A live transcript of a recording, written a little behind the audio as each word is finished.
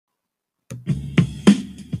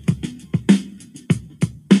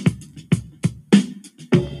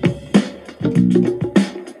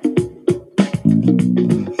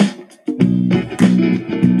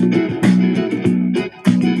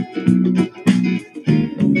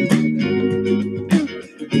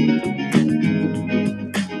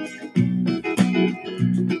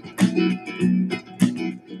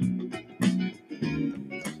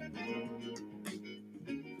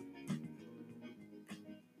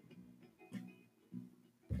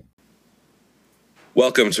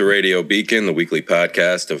Welcome to Radio Beacon, the weekly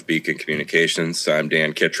podcast of Beacon Communications. I'm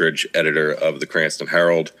Dan Kittredge, editor of the Cranston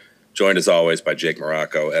Herald, joined as always by Jake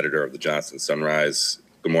Morocco, editor of the Johnston Sunrise.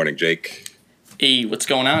 Good morning, Jake. Hey, what's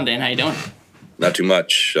going on, Dan? How you doing? Not too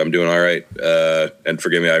much. I'm doing all right. And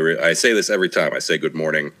forgive me, I say this every time. I say good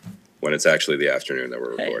morning when it's actually the afternoon that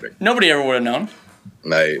we're recording. Nobody ever would have known.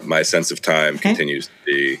 My sense of time continues to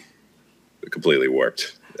be completely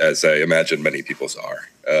warped, as I imagine many people's are.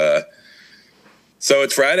 So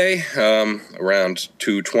it's Friday, around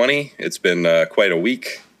 2:20. It's been quite a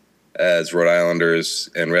week, as Rhode Islanders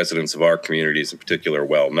and residents of our communities in particular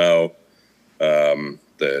well know.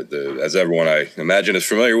 As everyone I imagine is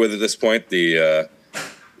familiar with at this point, the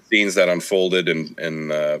scenes that unfolded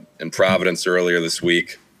in Providence earlier this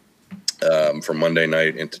week, from Monday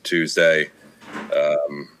night into Tuesday,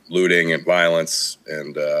 looting and violence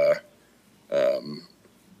and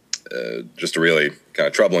just a really kind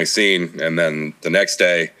of troubling scene. And then the next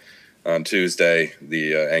day, on Tuesday,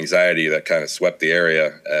 the anxiety that kind of swept the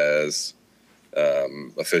area as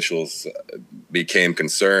officials became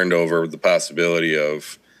concerned over the possibility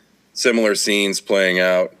of similar scenes playing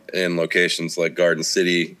out in locations like Garden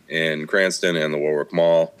City in Cranston and the Warwick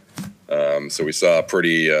Mall. So we saw a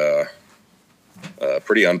pretty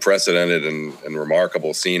unprecedented and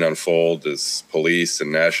remarkable scene unfold as police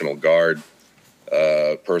and National Guard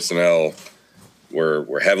personnel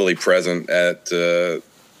were heavily present at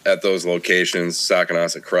those locations.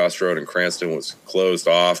 Sockanosset Crossroad in Cranston was closed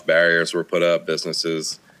off. Barriers were put up.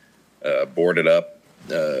 Businesses boarded up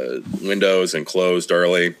windows and closed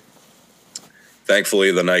early.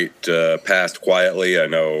 Thankfully, the night passed quietly. I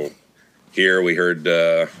know here we heard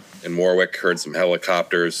in Warwick, heard some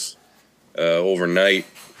helicopters overnight.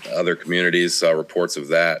 Other communities saw reports of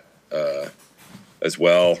that as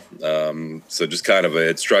well. So just kind of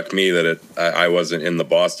it struck me that I wasn't in the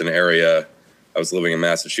Boston area. I was living in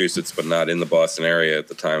Massachusetts, but not in the Boston area at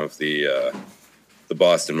the time of the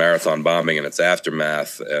Boston Marathon bombing and its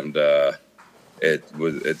aftermath. And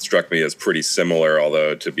it struck me as pretty similar,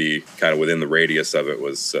 although to be kind of within the radius of it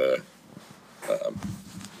was it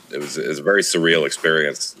was a very surreal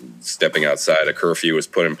experience. Stepping outside, a curfew was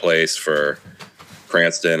put in place for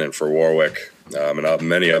Cranston and for Warwick and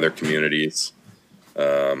many other communities.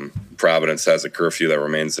 Providence has a curfew that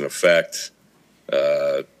remains in effect.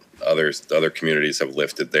 Other communities have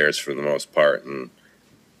lifted theirs for the most part, and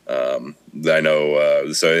I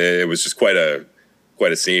know. So it was just quite a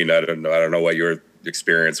scene. I don't know what your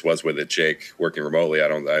experience was with it, Jake, working remotely. I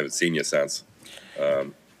haven't seen you since.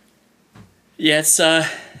 Yeah,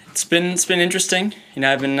 it's been interesting. You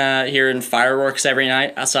know, I've been hearing fireworks every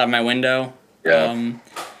night outside my window. Yeah.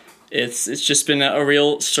 It's just been a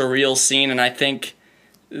real surreal scene, and I think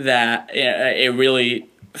that it really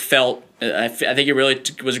felt. I think it really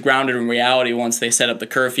was grounded in reality once they set up the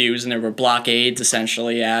curfews and there were blockades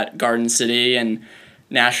essentially at Garden City and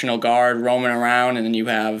National Guard roaming around, and then you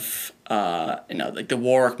have like the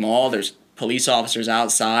Warwick Mall. There's police officers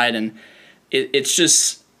outside, and it's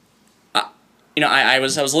just I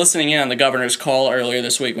was listening in on the governor's call earlier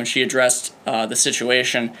this week when she addressed the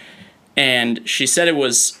situation. And she said it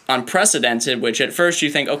was unprecedented, which at first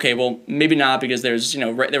you think, okay, well, maybe not, because there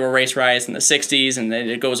were race riots in the 60s, and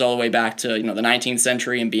it goes all the way back to, the 19th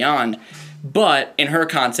century and beyond. But in her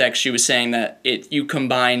context, she was saying that you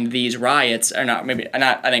combine these riots, or not, maybe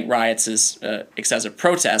not, I think riots is excessive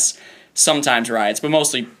protests, sometimes riots, but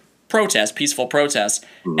mostly protests, peaceful protests.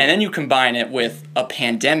 And then you combine it with a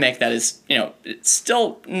pandemic that is, it's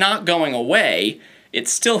still not going away. It's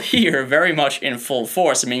still here, very much in full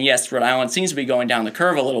force. I mean, yes, Rhode Island seems to be going down the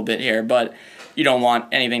curve a little bit here, but you don't want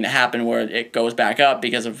anything to happen where it goes back up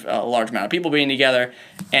because of a large amount of people being together.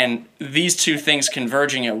 And these two things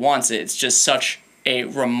converging at once, it's just such a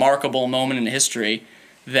remarkable moment in history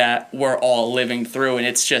that we're all living through. And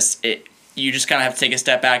it's just, you just kind of have to take a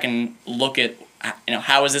step back and look at,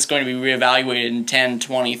 how is this going to be reevaluated in 10,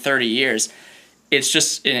 20, 30 years? It's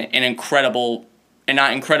just an incredible, and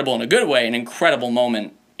not incredible in a good way, an incredible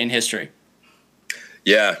moment in history.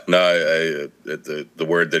 Yeah, no, the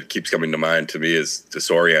word that keeps coming to mind to me is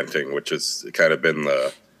disorienting, which has kind of been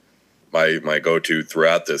my go-to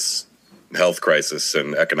throughout this health crisis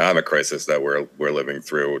and economic crisis that we're living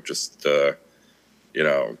through. Just and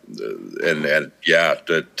yeah,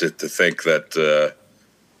 to think that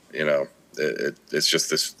it's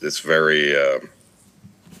just this very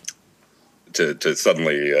to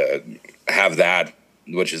suddenly have that,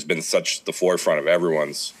 which has been such the forefront of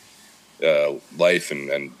everyone's life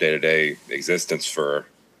and day-to-day existence for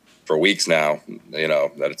weeks now,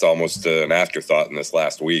 that it's almost an afterthought in this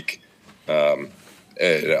last week.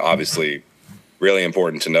 It obviously really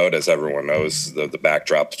important to note, as everyone knows, the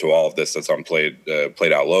backdrop to all of this that's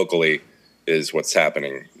played out locally is what's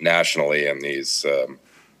happening nationally, and these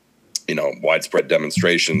widespread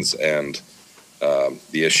demonstrations and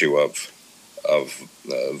the issue of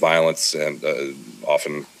violence and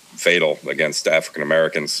often fatal against African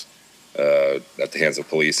Americans at the hands of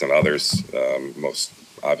police and others. Most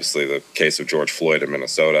obviously the case of George Floyd in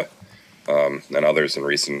Minnesota, and others in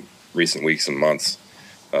recent weeks and months.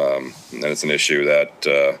 And it's an issue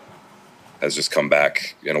that has just come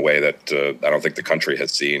back in a way that I don't think the country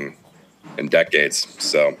has seen in decades.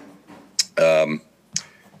 So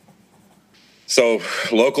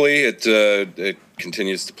locally, it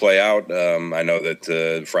continues to play out. I know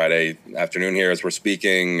that Friday afternoon here, as we're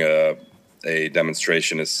speaking, a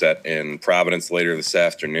demonstration is set in Providence later this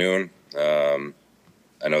afternoon.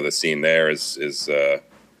 I know the scene there is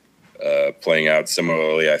playing out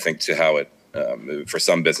similarly, I think, to how it, for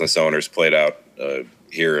some business owners, played out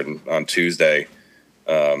here on Tuesday,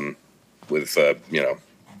 with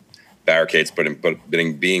barricades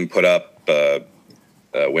being put up,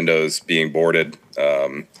 windows being boarded.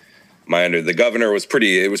 The governor was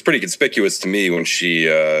pretty conspicuous to me when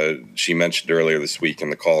she mentioned earlier this week in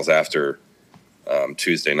the calls after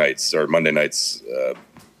Tuesday nights or Monday nights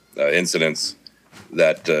incidents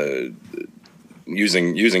that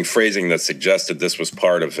using phrasing that suggested this was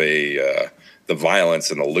part of the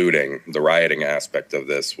violence and the looting, the rioting aspect of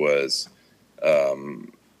this was,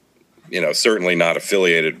 certainly not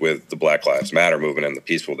affiliated with the Black Lives Matter movement and the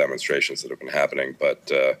peaceful demonstrations that have been happening,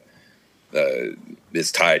 but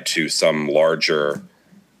is tied to some larger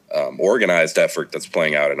organized effort that's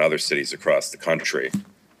playing out in other cities across the country.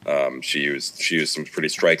 She used some pretty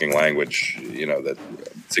striking language, that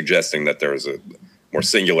suggesting that there was a more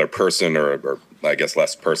singular person or I guess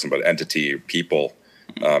less person, but entity, people,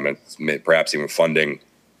 and perhaps even funding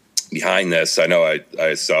behind this. I know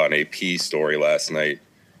I saw an AP story last night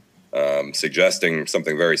suggesting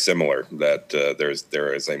something very similar, that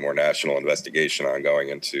there is a more national investigation ongoing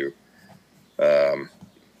into the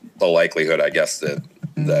likelihood, I guess,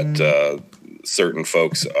 that certain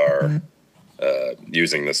folks are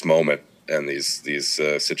using this moment and these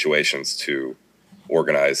situations to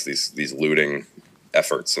organize these looting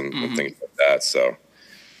efforts and things like that. So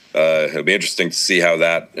it'll be interesting to see how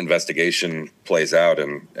that investigation plays out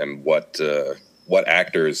and what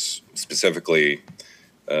actors specifically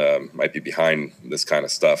might be behind this kind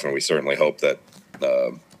of stuff. And we certainly hope that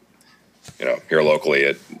here locally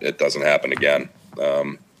it doesn't happen again.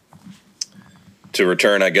 To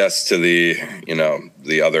return, I guess, to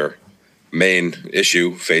the other main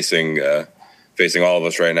issue facing all of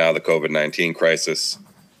us right now, the COVID-19 crisis.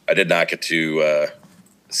 I did not get to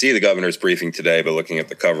see the governor's briefing today, but looking at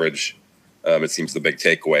the coverage, it seems the big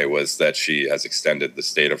takeaway was that she has extended the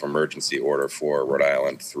state of emergency order for Rhode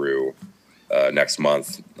Island through next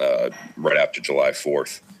month, right after July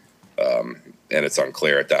 4th. And it's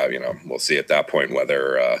unclear at that, we'll see at that point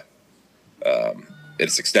whether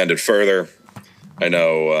it's extended further. I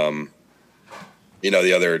know,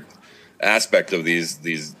 the other aspect of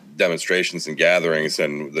these demonstrations and gatherings,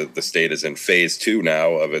 and the state is in phase 2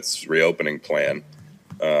 now of its reopening plan.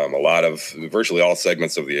 Virtually all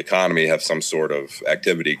segments of the economy have some sort of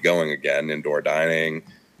activity going again: indoor dining,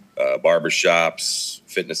 barbershops,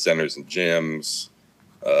 fitness centers and gyms.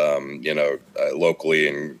 Locally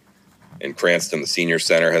in Cranston, the senior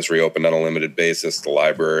center has reopened on a limited basis. The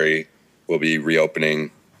library will be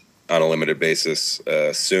reopening on a limited basis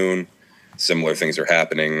soon. Similar things are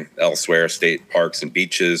happening elsewhere. State parks and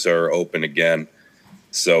beaches are open again.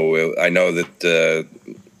 So I know that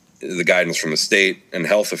the guidance from the state and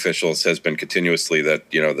health officials has been continuously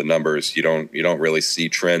that the numbers, you don't really see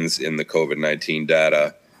trends in the COVID-19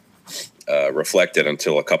 data reflected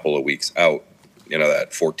until a couple of weeks out,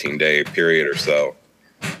 that 14-day period or so.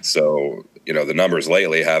 So the numbers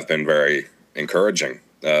lately have been very encouraging.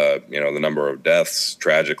 The number of deaths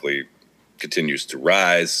tragically continues to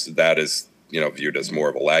rise. That is viewed as more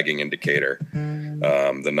of a lagging indicator.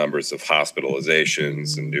 The numbers of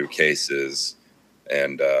hospitalizations and new cases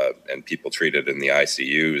and people treated in the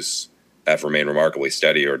ICUs have remained remarkably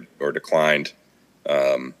steady or declined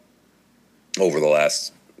over the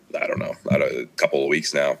last, a couple of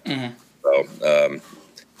weeks now. Mm-hmm. So,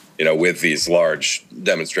 with these large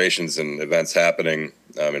demonstrations and events happening,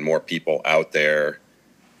 and more people out there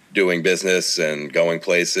doing business and going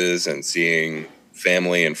places and seeing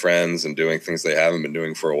family and friends and doing things they haven't been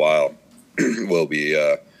doing for a while, we'll be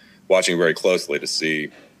watching very closely to see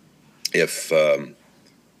if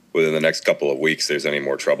within the next couple of weeks there's any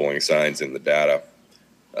more troubling signs in the data.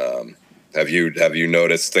 Have you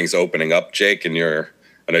noticed things opening up, Jake, in your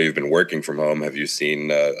I know you've been working from home. Have you seen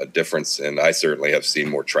a difference? And I certainly have seen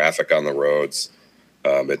more traffic on the roads.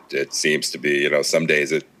 It seems to be, some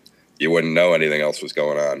days you wouldn't know anything else was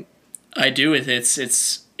going on. I do.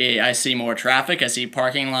 I see more traffic. I see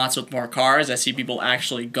parking lots with more cars. I see people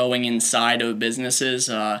actually going inside of businesses.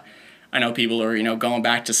 I know people are, going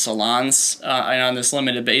back to salons on this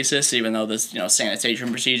limited basis, even though this,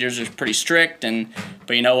 sanitation procedures are pretty strict.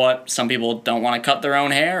 But you know what? Some people don't want to cut their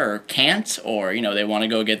own hair or can't, or, they want to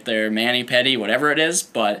go get their mani-pedi, whatever it is.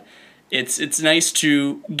 But it's nice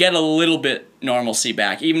to get a little bit normalcy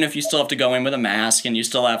back, even if you still have to go in with a mask and you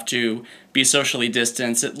still have to be socially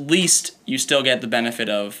distanced. At least you still get the benefit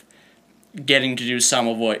of getting to do some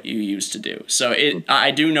of what you used to do. So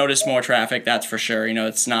I do notice more traffic, that's for sure.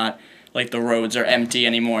 It's not like the roads are empty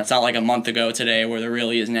anymore. It's not like a month ago today where there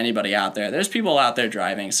really isn't anybody out there. There's people out there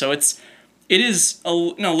driving. So it is a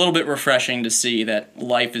little bit refreshing to see that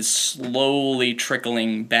life is slowly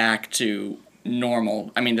trickling back to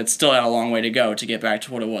normal. I mean, that's still got a long way to go to get back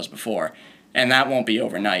to what it was before. And that won't be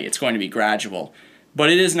overnight. It's going to be gradual. But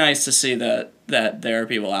it is nice to see that there are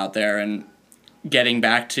people out there and getting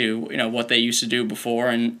back to, what they used to do before.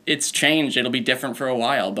 And it's changed. It'll be different for a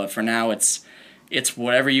while. But for now, it's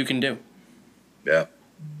whatever you can do. Yeah.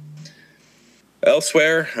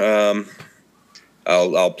 Elsewhere,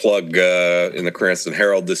 I'll plug in the Cranston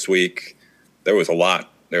Herald this week. There was a lot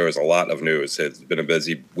of news. It's been a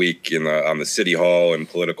busy week on the city hall and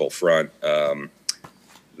political front.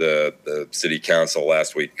 The city council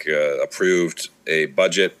last week approved a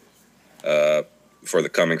budget for the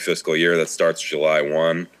coming fiscal year that starts July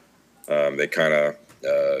 1. They kind of,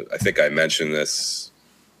 I think I mentioned this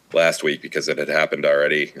last week because it had happened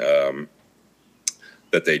already,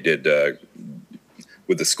 that they did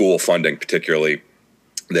with the school funding particularly.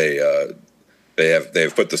 They've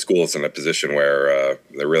put the schools in a position where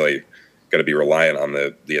they're really going to be reliant on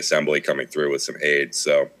the assembly coming through with some aid.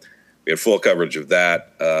 So we had full coverage of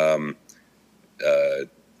that.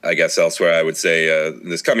 I guess elsewhere, I would say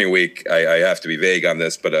this coming week, I have to be vague on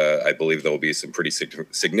this, but I believe there will be some pretty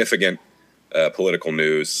significant political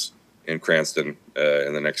news in Cranston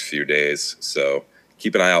in the next few days. So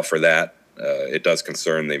keep an eye out for that. It does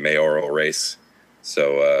concern the mayoral race.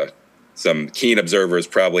 So some keen observers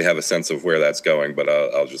probably have a sense of where that's going, but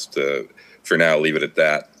I'll just, for now, leave it at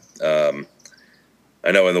that.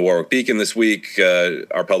 I know in the Warwick Beacon this week,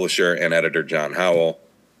 our publisher and editor, John Howell,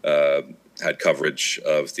 had coverage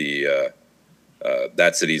of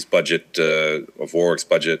that city's budget, of Warwick's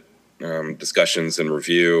budget discussions and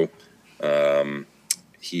review.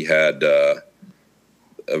 He had the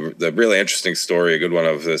really interesting story, a good one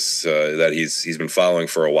of this, that he's been following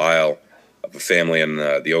for a while, of a family in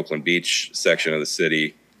the Oakland Beach section of the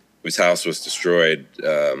city whose house was destroyed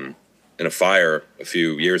in a fire a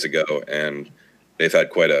few years ago, and they've had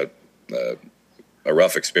quite a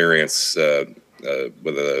rough experience with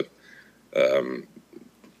an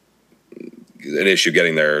issue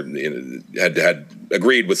getting there. Had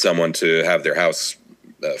agreed with someone to have their house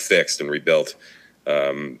fixed and rebuilt,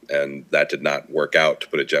 and that did not work out, to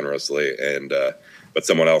put it generously. And but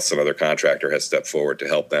someone else, another contractor, has stepped forward to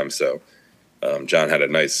help them. So John had a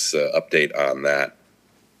nice update on that.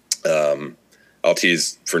 I'll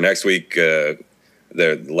tease for next week. In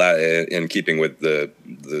keeping with the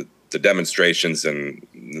demonstrations and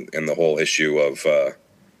the whole issue of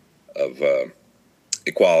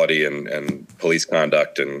equality and police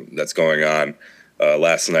conduct and that's going on.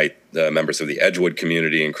 Last night, members of the Edgewood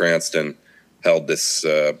community in Cranston held this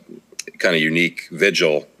kind of unique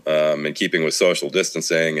vigil in keeping with social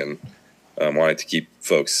distancing and wanting to keep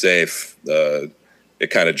folks safe. It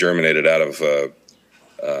kind of germinated out of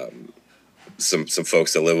some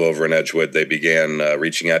folks that live over in Edgewood. They began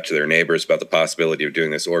reaching out to their neighbors about the possibility of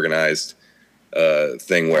doing this organized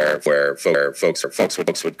thing where folks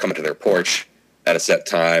would come to their porch at a set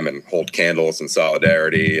time and hold candles in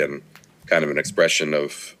solidarity and kind of an expression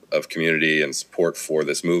of community and support for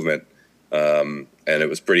this movement. And it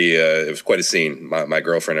was it was quite a scene. My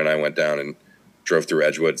girlfriend and I went down and drove through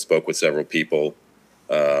Edgewood, spoke with several people,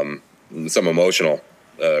 some emotional,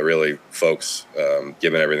 really, folks,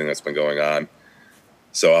 given everything that's been going on.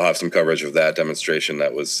 So I'll have some coverage of that demonstration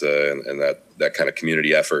that was and that kind of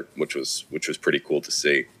community effort, which was pretty cool to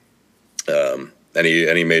see.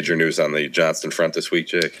 Any major news on the Johnston front this week,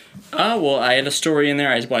 Jake? Well, I had a story in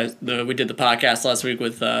there. We did the podcast last week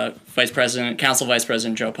with Council Vice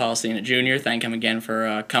President Joe Polistina Jr. Thank him again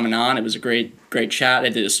for coming on. It was a great chat. I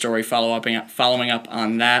did a story following up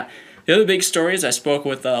on that. The other big story is I spoke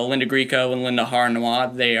with Linda Grieco and Linda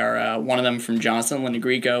Harnois. They are one of them from Johnston, Linda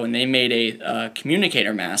Grieco, and they made a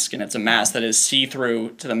communicator mask, and it's a mask that is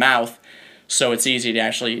see-through to the mouth. so it's easy to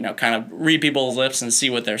actually, kind of read people's lips and see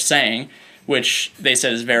what they're saying, which they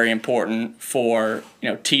said is very important for,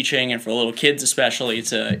 teaching and for little kids especially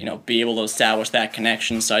to, be able to establish that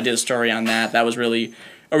connection. So I did a story on that. That was really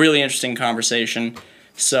a really interesting conversation.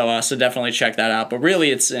 So definitely check that out. But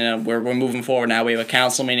really, it's we're moving forward now. We have a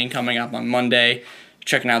council meeting coming up on Monday,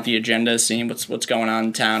 checking out the agenda, seeing what's going on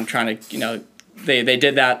in town, trying to they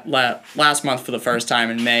did that last month for the first time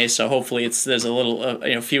in May. So hopefully there's a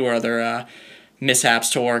little fewer other mishaps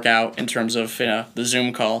to work out in terms of the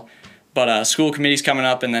Zoom call. But school committee's coming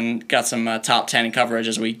up, and then got some top 10 coverage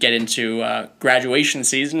as we get into graduation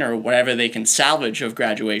season, or whatever they can salvage of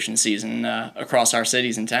graduation season across our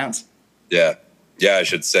cities and towns. Yeah, I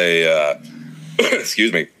should say,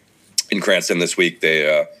 excuse me, in Cranston this week,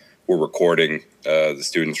 they were recording the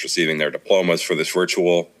students receiving their diplomas for this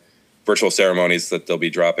virtual ceremonies that they'll be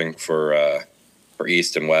dropping for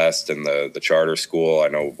East and West and the charter school. I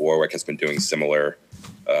know Warwick has been doing similar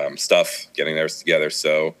stuff, getting theirs together.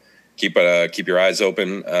 So keep your eyes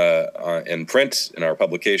open in print in our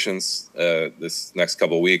publications this next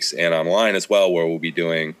couple of weeks, and online as well, where we'll be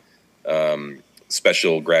doing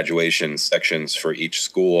special graduation sections for each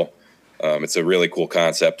school. It's a really cool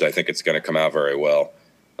concept. I think it's going to come out very well.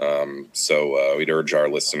 So we'd urge our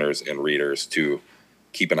listeners and readers to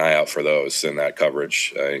keep an eye out for those and that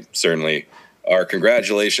coverage. Certainly our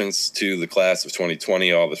congratulations to the class of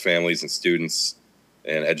 2020, all the families and students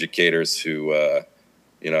and educators who,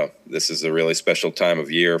 this is a really special time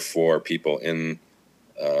of year for people in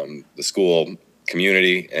the school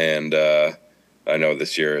community. And I know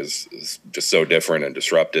this year is just so different and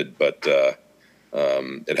disrupted, but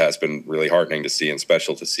it has been really heartening to see, and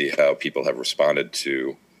special to see how people have responded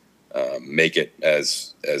to make it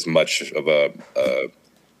as much of a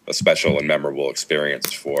special and memorable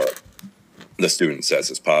experience for the students as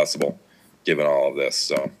is possible, given all of this.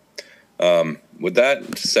 So with that,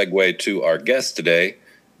 segue to our guest today,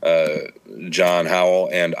 John Howell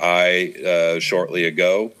and I shortly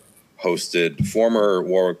ago hosted former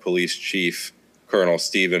Warwick Police Chief Colonel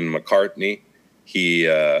Stephen McCartney. He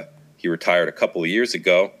retired a couple of years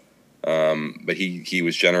ago, but he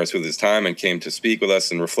was generous with his time and came to speak with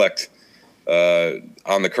us and reflect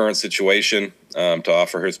on the current situation, to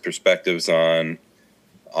offer his perspectives on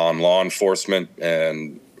law enforcement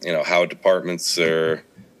and how departments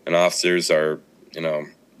and officers are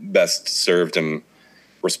best served in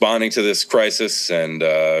responding to this crisis. And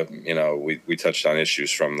we touched on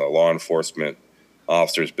issues from the Law Enforcement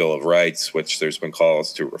Officers Bill of Rights, which there's been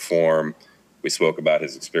calls to reform. We spoke about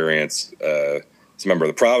his experience as a member of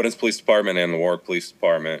the Providence Police Department and the Warwick Police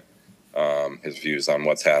Department, his views on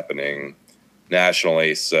what's happening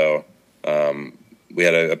nationally. So we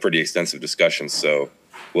had a pretty extensive discussion. So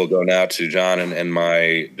we'll go now to John and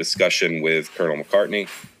my discussion with Colonel McCartney,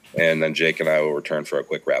 and then Jake and I will return for a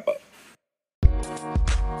quick wrap-up.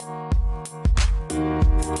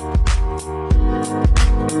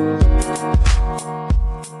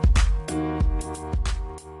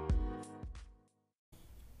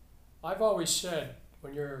 I've always said,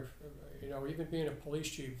 when you're, even being a police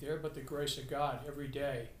chief there, but the grace of God every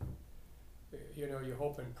day, you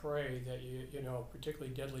hope and pray that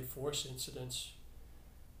particularly deadly force incidents,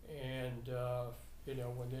 and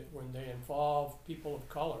when they involve people of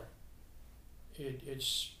color,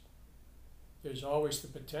 there's always the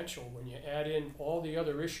potential, when you add in all the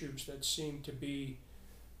other issues that seem to be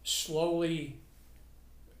slowly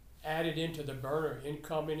added into the burner,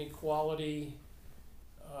 income inequality.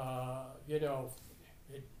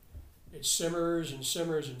 It simmers and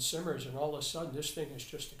simmers and simmers, and all of a sudden this thing has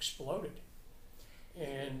just exploded.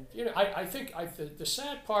 And I think the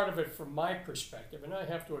sad part of it, from my perspective, and I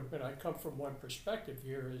have to admit I come from one perspective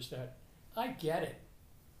here, is that I get it.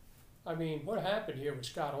 I mean, what happened here was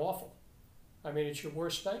god awful. I mean, it's your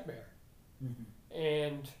worst nightmare. Mm-hmm.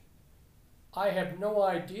 And I have no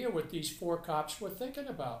idea what these 4 cops were thinking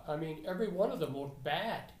about. I mean, every one of them looked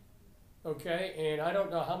bad. Okay, and I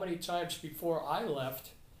don't know how many times before I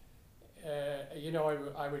left,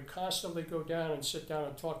 I would constantly go down and sit down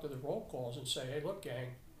and talk to the roll calls and say, hey, look, gang,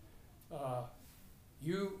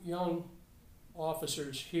 you young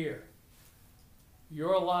officers here,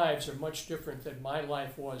 your lives are much different than my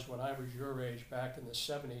life was when I was your age back in the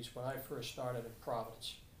 70s when I first started in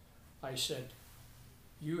Providence. I said,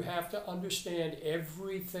 you have to understand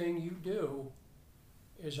everything you do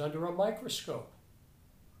is under a microscope.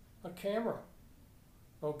 A camera.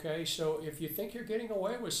 Okay, so if you think you're getting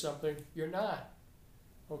away with something, you're not.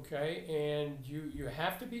 Okay, and you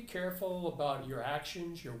have to be careful about your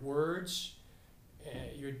actions, your words,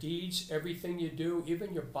 your deeds, everything you do,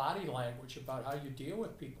 even your body language about how you deal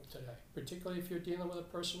with people today, particularly if you're dealing with a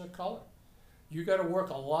person of color. you got to work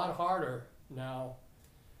a lot harder now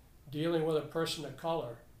dealing with a person of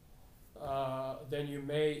color than you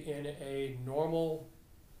may in a normal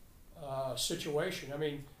situation. I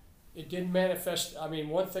mean, it didn't manifest. I mean,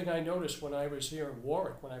 one thing I noticed when I was here in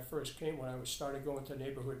Warwick, when I first came, when I was started going to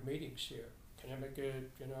neighborhood meetings here, Connecticut,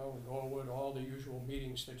 Norwood, all the usual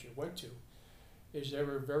meetings that you went to, is they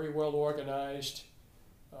were very well organized.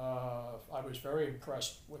 I was very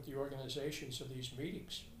impressed with the organizations of these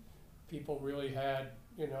meetings. People really had,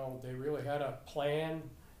 they really had a plan.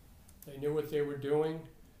 They knew what they were doing.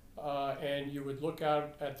 And you would look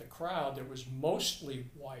out at the crowd that was mostly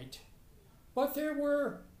white, but there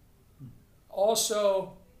were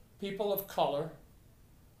also people of color.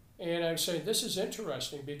 And I'm saying this is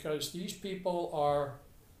interesting because these people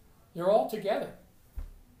they're all together.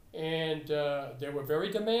 And they were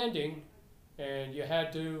very demanding, and you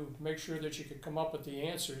had to make sure that you could come up with the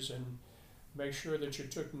answers and make sure that you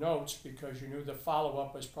took notes because you knew the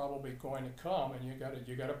follow-up was probably going to come, and you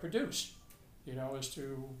got to produce, as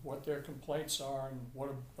to what their complaints are and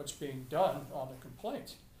what's being done on the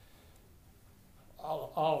complaints.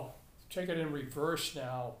 I'll take it in reverse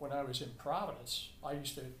now. When I was in Providence, I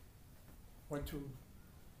went to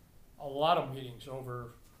a lot of meetings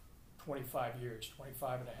over 25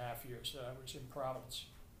 and a half years that I was in Providence,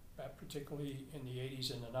 particularly in the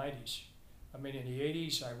 80s and the 90s. I mean, in the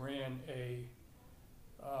 80s, I ran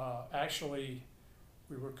actually,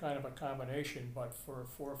 we were kind of a combination, but for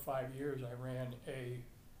 4 or 5 years, I ran a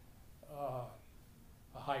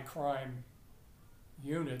high crime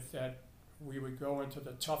unit that we would go into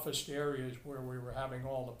the toughest areas where we were having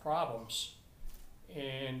all the problems,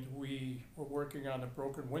 and we were working on the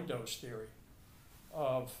broken windows theory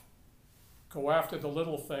of go after the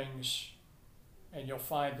little things and you'll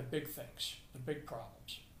find the big things, the big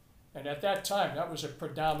problems. And at that time, that was a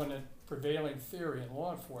prevailing theory in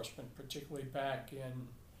law enforcement, particularly back in,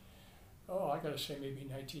 I gotta say maybe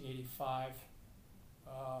 1985.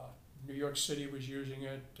 New York City was using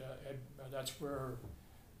it. That's where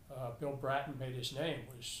Bill Bratton made his name,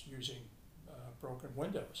 was using broken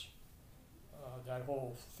windows, that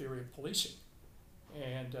whole theory of policing.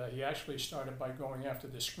 And he actually started by going after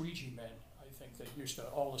the squeegee men, I think, that used to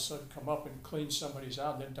all of a sudden come up and clean somebody's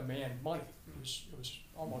out and then demand money. It was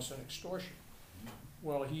almost an extortion.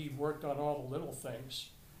 Well, he worked on all the little things,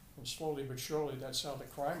 and slowly but surely that's how the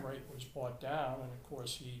crime rate was brought down, and of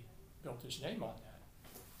course he built his name on that.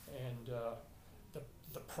 And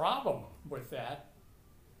the problem with that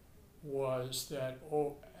was that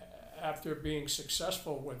after being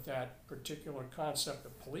successful with that particular concept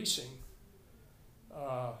of policing,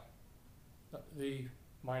 the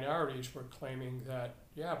minorities were claiming that,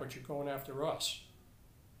 yeah, but you're going after us,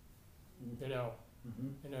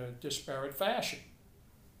 in a disparate fashion.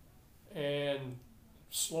 And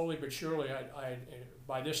slowly but surely, I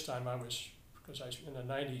by this time I was, because in the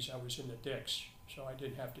 90s I was in the Dicks, so I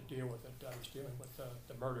didn't have to deal with it. I was dealing with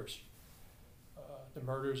the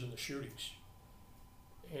murders and the shootings.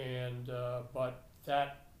 And but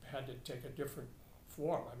that had to take a different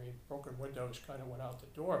form. I mean, broken windows kind of went out the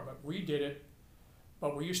door, but we did it.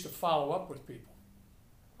 But we used to follow up with people.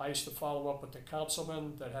 I used to follow up with the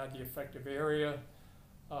councilman that had the affected area.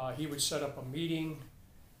 He would set up a meeting,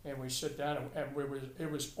 and we sit down, and it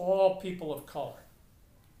was all people of color.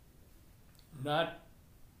 Not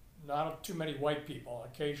too many white people.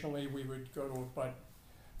 Occasionally we would go to, but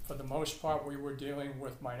for the most part we were dealing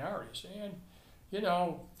with minorities. And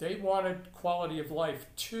they wanted quality of life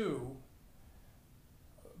too,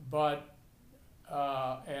 but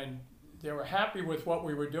and they were happy with what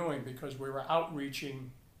we were doing because we were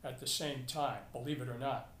outreaching at the same time, believe it or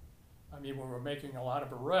not. I mean, we were making a lot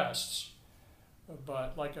of arrests,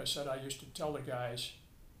 but like I said, I used to tell the guys,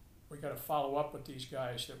 we got to follow up with these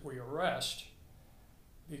guys that we arrest,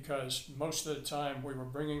 because most of the time we were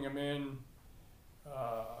bringing them in,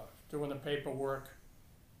 doing the paperwork,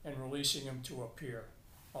 and releasing them to appear,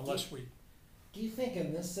 unless we... Do you think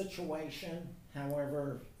in this situation,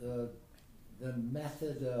 however, the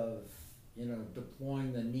method of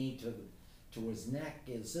deploying the knee to his neck,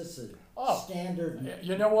 is this a standard?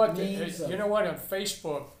 You know what? Means on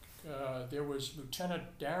Facebook, there was Lieutenant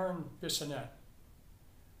Darren Bissonette,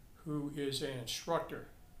 who is an instructor.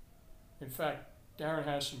 In fact, Darren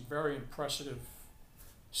has some very impressive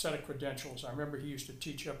set of credentials. I remember he used to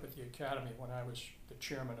teach up at the academy when I was the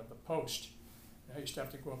chairman of the post. I used to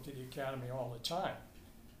have to go up to the academy all the time.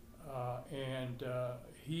 And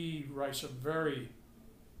he writes a very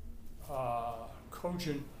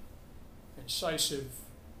cogent, incisive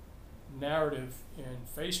narrative in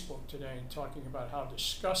Facebook today, and talking about how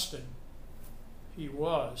disgusted he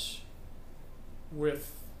was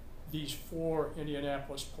with these 4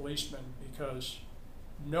 Indianapolis policemen, because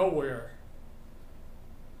nowhere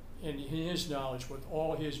in his knowledge, with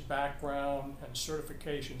all his background and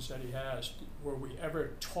certifications that he has, were we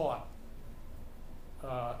ever taught,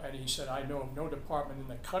 and he said, I know of no department in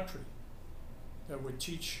the country that would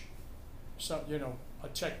teach some, a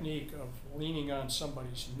technique of leaning on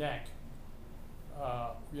somebody's neck,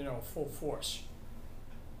 full force.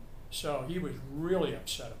 So he was really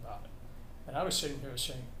upset about it. And I was sitting here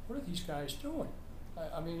saying, what are these guys doing?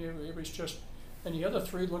 I mean, it was just, and the other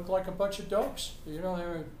 3 looked like a bunch of dopes. They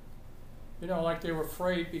were, like they were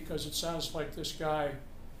afraid, because it sounds like this guy,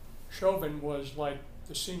 Chauvin, was like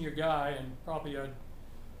the senior guy and probably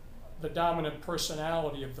the dominant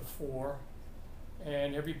personality of the 4,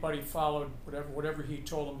 and everybody followed whatever he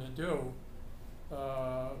told them to do.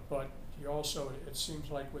 But he also, it seems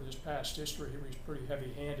like with his past history, he was pretty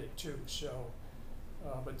heavy-handed too. So,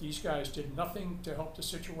 but these guys did nothing to help the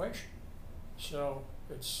situation. So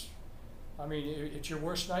it's your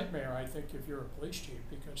worst nightmare, I think, if you're a police chief,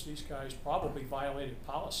 because these guys probably violated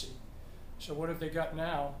policy. So what have they got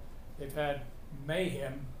now? They've had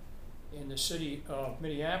mayhem in the city of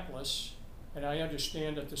Minneapolis, and I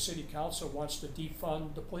understand that the city council wants to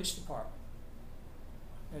defund the police department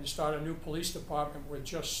and start a new police department with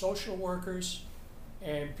just social workers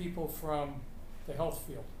and people from the health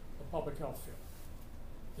field, the public health field.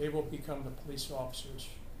 They will become the police officers,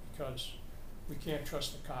 because we can't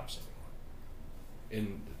trust the cops anymore.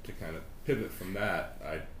 And to kind of pivot from that,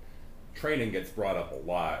 training gets brought up a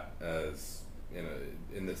lot as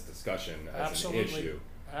in this discussion as Absolutely. An issue.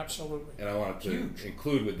 Absolutely. And I wanted to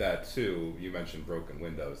include with that too, you mentioned broken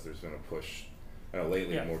windows. There's been a push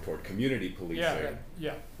lately more toward community policing.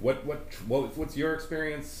 Yeah. What's your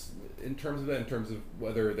experience in terms of that, in terms of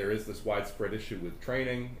whether there is this widespread issue with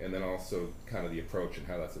training, and then also kind of the approach and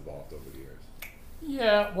how that's evolved over the years?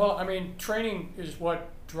 Yeah, well, I mean, training is what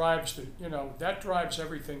drives that drives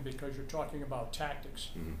everything, because you're talking about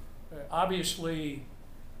tactics. Mm-hmm. Obviously,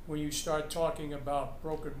 when you start talking about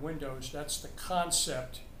broken windows, that's the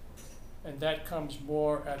concept, and that comes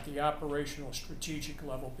more at the operational strategic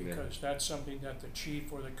level, because that's something that the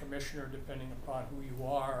chief or the commissioner, depending upon who you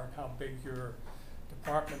are and how big your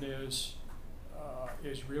department is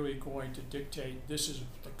really going to dictate, this is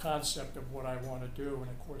the concept of what I want to do. And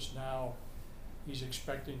of course now he's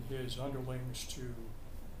expecting his underlings to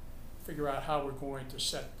figure out how we're going to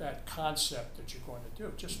set that concept that you're going to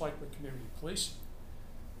do, just like with community policing.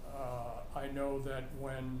 I know that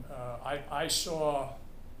when I saw,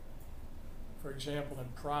 for example, in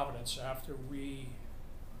Providence, after we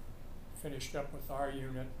finished up with our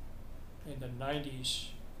unit in the 90s,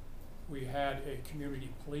 we had a community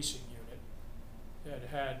policing unit that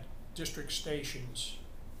had district stations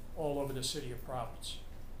all over the city of Providence.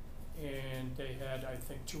 And they had, I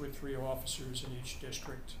think, 2 or 3 officers in each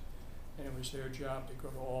district, and it was their job to go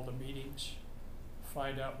to all the meetings,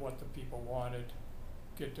 find out what the people wanted,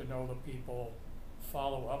 get to know the people,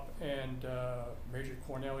 follow up, and Major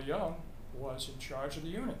Cornell Young was in charge of the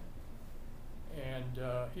unit. And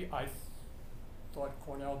I thought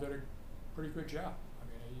Cornell did a pretty good job. I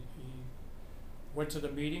mean, he went to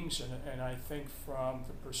the meetings, and I think from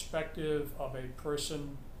the perspective of a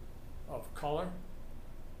person of color,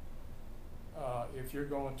 if you're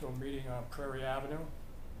going to a meeting on Prairie Avenue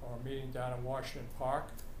or a meeting down in Washington Park,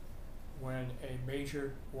 when a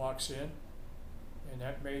major walks in, and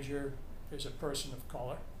that major is a person of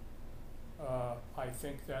color, I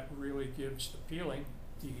think that really gives the feeling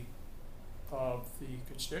of the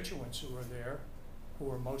constituents who are there,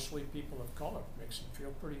 who are mostly people of color, makes them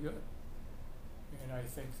feel pretty good. And I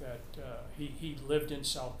think that he lived in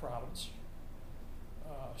South Providence,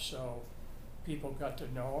 so people got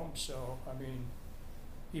to know him. So, I mean,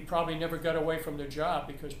 he probably never got away from the job,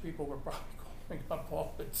 because people were probably calling up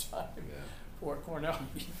all the time for Cornell.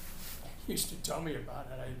 He used to tell me about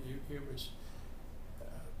it. He was,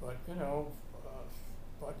 but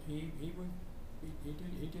but he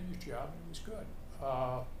did his job, and it was good.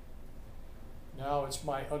 Now it's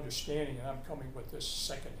my understanding, and I'm coming with this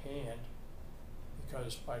secondhand,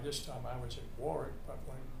 because by this time I was at Warwick, but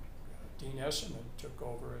when Dean Esserman took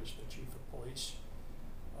over as the chief of police,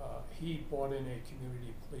 he brought in a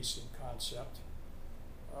community policing concept,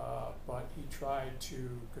 but he tried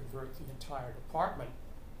to convert the entire department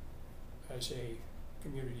as a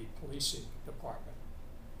community policing department.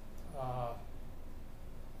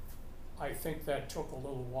 I think that took a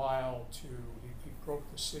little while to, he broke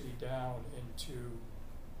the city down into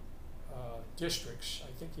districts.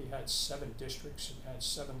 I think he had 7 districts and had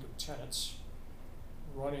 7 lieutenants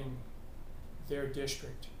running their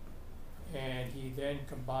district. And he then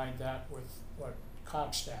combined that with what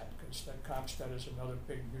CompStat, because was that Compstead is another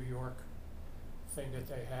big New York thing that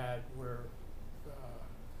they had where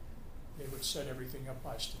they would set everything up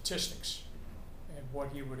by statistics and what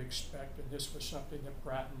he would expect. And this was something that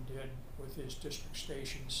Bratton did with his district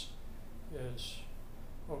stations is,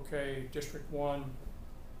 okay, District 1,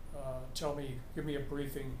 give me a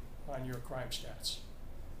briefing on your crime stats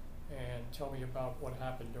and tell me about what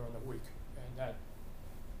happened during the week.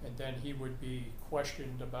 And then he would be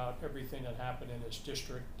questioned about everything that happened in his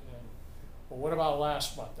district. And, well, what about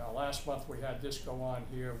last month? Now, last month we had this go on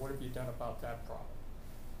here. What have you done about that problem?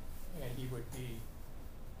 And he would be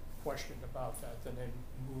questioned about that. Then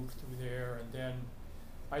they moved through there. And then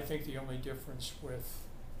I think the only difference with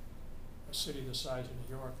a city the size of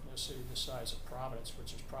New York and a city the size of Providence,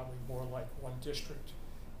 which is probably more like one district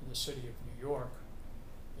in the city of New York,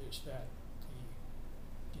 is that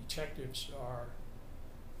the detectives are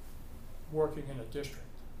working in a district.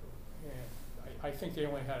 And I think they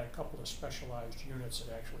only had a couple of specialized units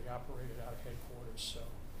that actually operated out of headquarters. So,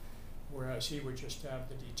 whereas he would just have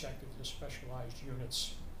the detectives, the specialized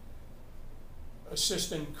units,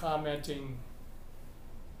 assisting, commenting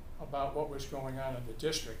about what was going on in the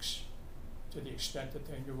districts to the extent that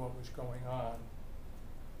they knew what was going on.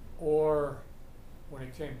 Or when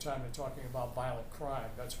it came time to talking about violent crime,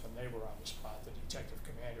 that's when they were on the spot. The detective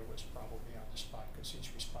commander was probably on the spot because he's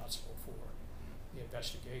responsible for the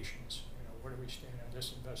investigations. You know, where do we stand on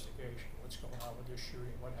this investigation? What's going on with this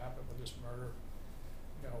shooting? What happened with this murder?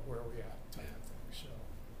 You know, where are we at? Type of thing. So,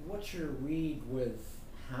 what's your read with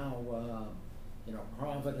how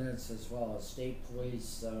Providence as well as state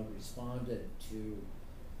police responded to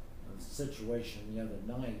the situation the other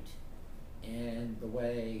night, and the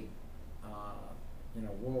way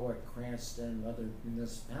Warwick, Cranston, other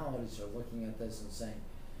municipalities are looking at this and saying,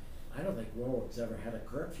 I don't think Warwick's ever had a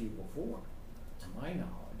curfew before, to my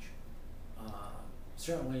knowledge.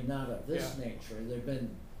 Certainly not of this nature. There've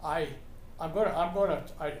been. I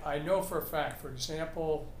know for a fact, for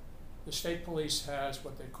example, the state police has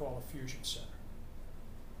what they call a fusion center.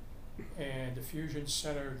 And the fusion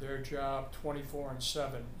center, their job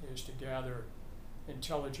 24/7 is to gather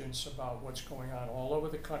intelligence about what's going on all over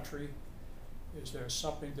the country. Is there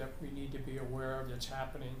something that we need to be aware of that's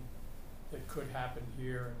happening that could happen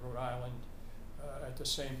here in Rhode Island? At the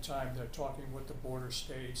same time, they're talking with the border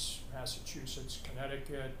states, Massachusetts,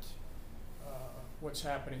 Connecticut. What's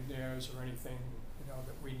happening there? Is there anything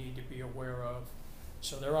that we need to be aware of?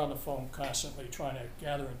 So they're on the phone constantly trying to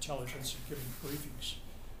gather intelligence and giving briefings.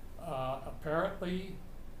 Apparently,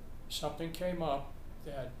 something came up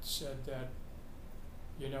that said that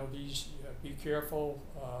these be careful.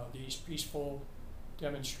 These peaceful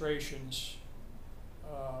demonstrations.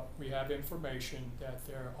 We have information that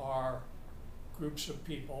there are groups of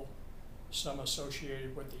people, some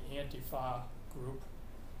associated with the Antifa group,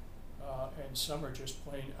 and some are just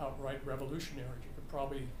plain outright revolutionaries. You could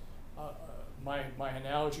probably, my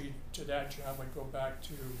analogy to that, John, would go back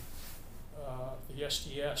to the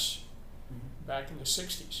SDS back in the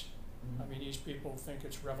 60s. I mean, these people think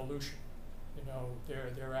it's revolution,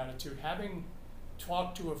 their attitude. Having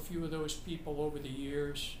talked to a few of those people over the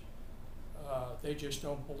years, they just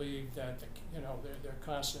don't believe that they're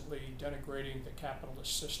constantly denigrating the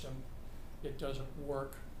capitalist system. It doesn't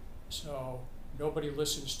work, so nobody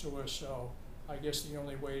listens to us. So I guess the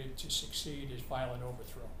only way to succeed is violent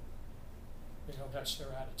overthrow. That's their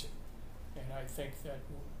attitude. And I think that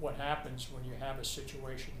what happens when you have a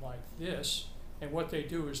situation like this, and what they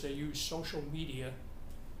do is they use social media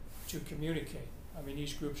to communicate. I mean,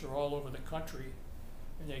 these groups are all over the country,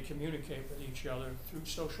 and they communicate with each other through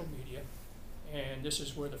social media. And this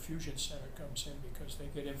is where the Fusion Center comes in, because they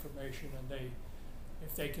get information, and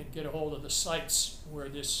if they can get a hold of the sites where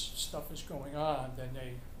this stuff is going on, then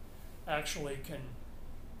they actually can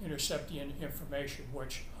intercept the information,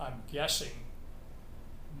 which I'm guessing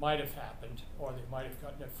might have happened, or they might have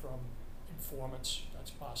gotten it from informants.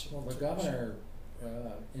 That's possible. Well, the governor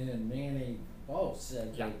and Manny both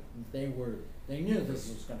said they knew this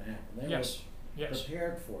was going to happen. They were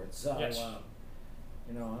prepared for it. So,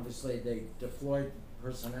 obviously they deployed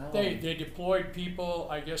personnel. They deployed people.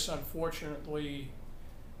 I guess unfortunately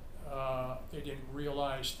they didn't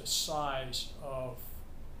realize the size of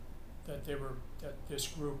that this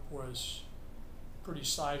group was pretty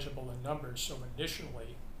sizable in numbers. So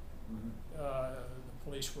initially, the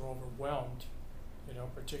police were overwhelmed,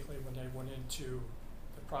 particularly when they went into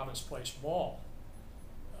the Province Place Mall.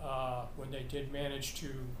 When they did manage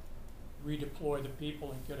to redeploy the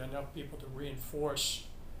people and get enough people to reinforce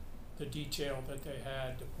the detail that they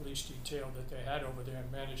had, the police detail that they had over there,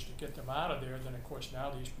 and managed to get them out of there, then of course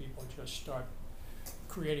now these people just start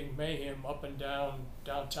creating mayhem up and down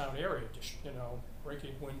downtown area, just,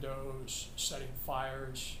 breaking windows, setting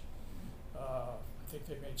fires. I think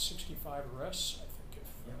they made 65 arrests, I think, if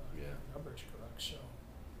Yeah. the number is correct. So,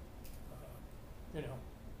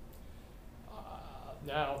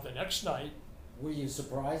 now the next night. Were you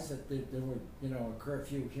surprised that there were, a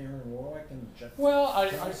curfew here in Warwick and just? Well,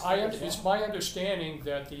 it's my understanding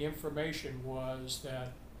that the information was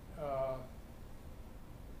that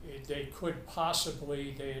they could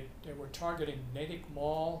possibly, they were targeting Natick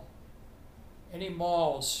Mall. Any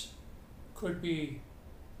malls could be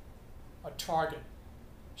a target.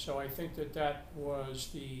 So I think that was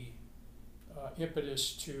the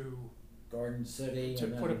impetus to Garden City.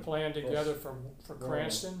 put a plan together for Warwick.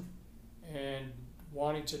 Cranston, and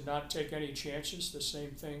wanting to not take any chances. The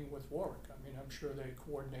same thing with Warwick. I mean, I'm sure they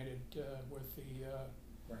coordinated with the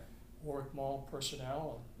Right. Warwick Mall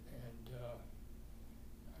personnel, and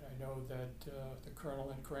I know that the colonel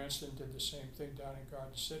in Cranston did the same thing down in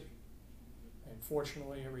Garden City. And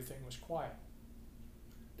fortunately, everything was quiet.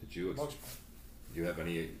 Did you For the most part. do you have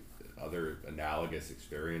any other analogous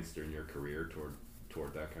experience during your career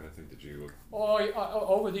toward that kind of thing? Did you? Oh,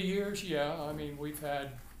 over the years, yeah. I mean, we've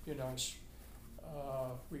had, we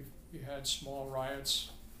had small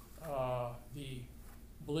riots. The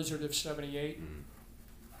blizzard of '78.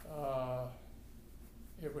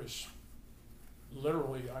 It was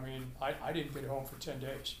literally. I mean, I didn't get home for 10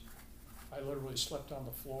 days. I literally slept on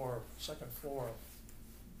the floor, second floor.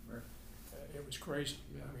 Right. It was crazy.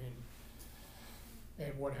 Yeah. I mean,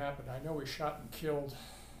 and what happened? I know we shot and killed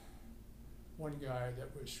one guy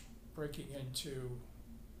that was breaking into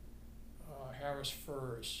Harris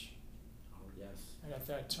Furs, Oh, yes. and at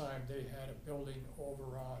that time they had a building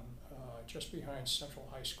over on just behind Central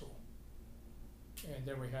High School, and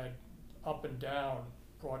then we had up and down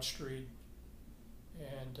Broad Street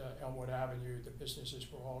and Elmwood Avenue. The businesses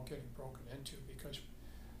were all getting broken into because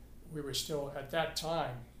we were still at that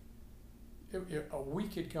time. A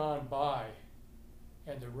week had gone by,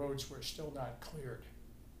 and the roads were still not cleared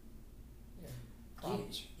in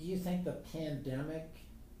Providence. Do you think the pandemic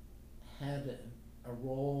had a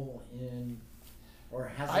role in,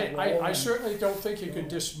 or has a role I in? certainly don't think you can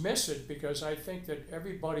dismiss it, because I think that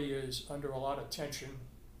everybody is under a lot of tension,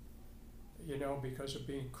 because of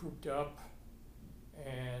being cooped up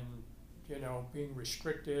and, being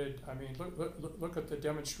restricted. I mean, look at the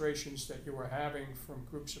demonstrations that you were having from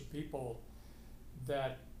groups of people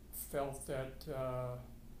that felt that,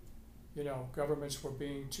 governments were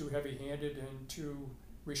being too heavy-handed and too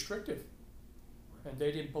restrictive. And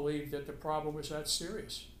they didn't believe that the problem was that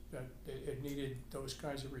serious, that it needed those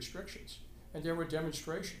kinds of restrictions. And there were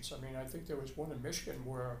demonstrations. I mean, I think there was one in Michigan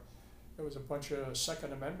where there was a bunch of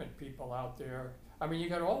Second Amendment people out there. I mean, you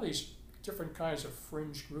got all these different kinds of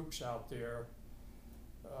fringe groups out there,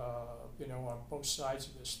 on both sides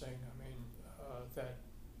of this thing. I mean, that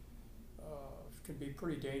can be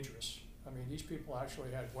pretty dangerous. I mean, these people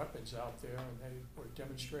actually had weapons out there, and they were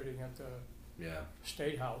demonstrating at the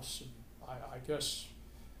State House. And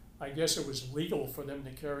I guess it was legal for them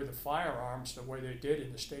to carry the firearms the way they did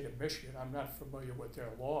in the state of Michigan. I'm not familiar with their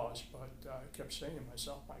laws, but I kept saying to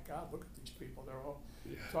myself, my God, look at these people. They're all,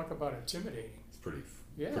 talk about intimidating. It's pretty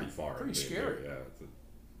far. Pretty scary. Yeah.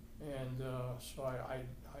 And so I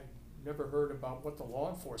never heard about what the law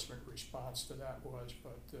enforcement response to that was,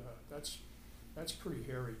 but that's pretty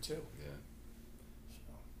hairy too.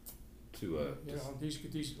 To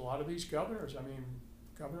these a lot of these governors. I mean,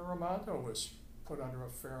 Governor Raimondo was put under a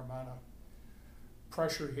fair amount of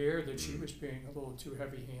pressure here that she was being a little too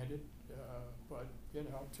heavy-handed. But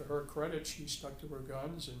to her credit, she stuck to her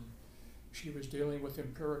guns, and she was dealing with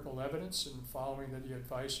empirical evidence and following the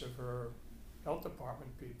advice of her health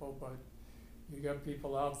department people. But you got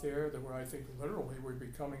people out there that were, I think, literally were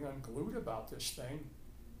becoming unglued about this thing,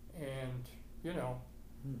 and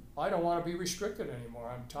I don't want to be restricted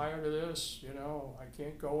anymore. I'm tired of this. I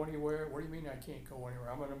can't go anywhere. What do you mean I can't go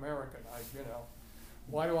anywhere? I'm an American.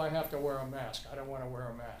 Why do I have to wear a mask? I don't want to wear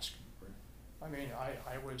a mask. I mean, I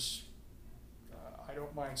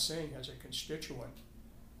don't mind saying, as a constituent,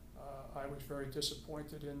 I was very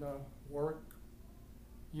disappointed in the Warwick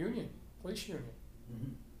union, police union.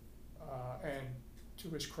 Mm-hmm. And to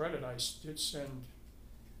his credit, I did send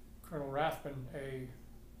Colonel Rathman a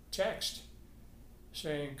text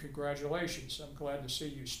saying, congratulations, I'm glad to see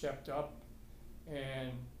you stepped up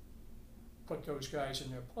and put those guys in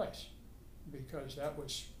their place. Because that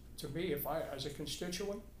was, to me, as a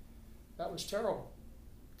constituent, that was terrible.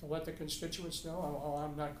 To let the constituents know,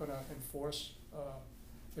 I'm not going to enforce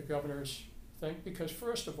the governor's thing. Because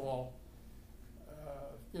first of all,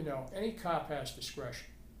 any cop has discretion.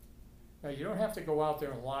 Now, you don't have to go out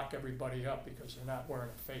there and lock everybody up because they're not wearing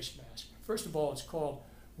a face mask. First of all, it's called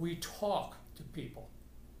We Talk to People.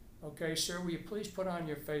 Okay, sir, will you please put on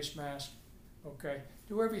your face mask? Okay,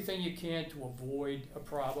 do everything you can to avoid a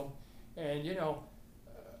problem. And, you know,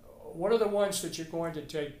 what are the ones that you're going to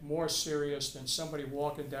take more serious than somebody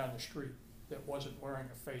walking down the street that wasn't wearing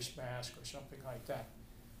a face mask or something like that?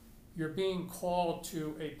 You're being called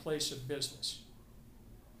to a place of business.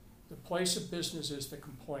 The place of business is the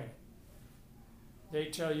complainant. They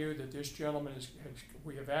tell you that this gentleman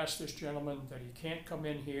we have asked this gentleman that he can't come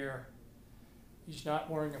in here, he's not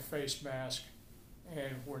wearing a face mask,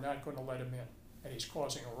 and we're not going to let him in. And he's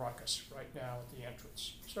causing a ruckus right now at the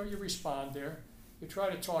entrance. So you respond there, you try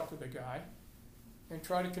to talk to the guy, and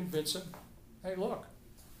try to convince him, hey, look,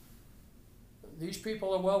 these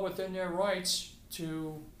people are well within their rights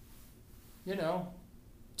to, you know,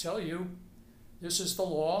 tell you this is the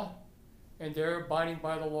law, and they're abiding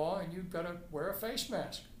by the law, and you've got to wear a face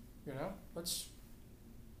mask, you know,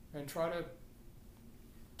 and try to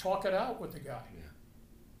talk it out with the guy. Yeah.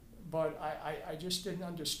 But I just didn't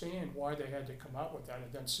understand why they had to come out with that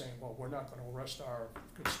and then saying, well, we're not going to arrest our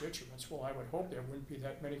constituents. Well, I would hope there wouldn't be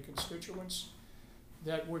that many constituents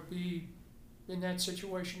that would be in that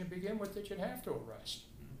situation to begin with that you'd have to arrest.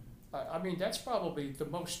 I mean, that's probably the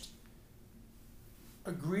most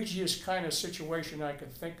egregious kind of situation I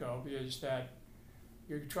could think of, is that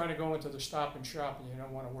you're trying to go into the Stop and Shop and you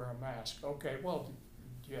don't want to wear a mask. Okay, well,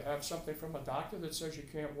 do you have something from a doctor that says you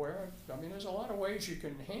can't wear it? I mean, there's a lot of ways you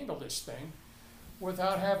can handle this thing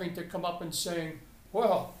without having to come up and saying,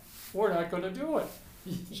 well, we're not going to do it.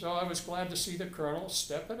 So I was glad to see the colonel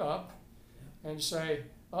step it up and say,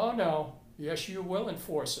 oh no, yes, you will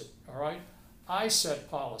enforce it, all right? I set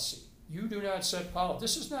policy. You do not set policy.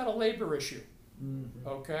 This is not a labor issue. Mm-hmm.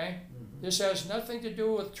 Okay? Mm-hmm. This has nothing to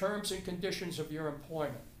do with terms and conditions of your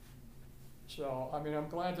employment. So, I mean, I'm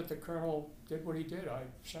glad that the colonel did what he did. I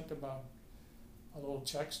sent him a little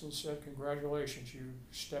text and said, congratulations, you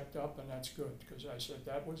stepped up, and that's good, because I said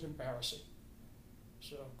that was embarrassing.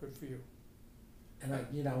 So, good for you. And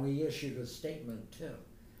you know, we issued a statement too,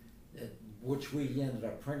 which we ended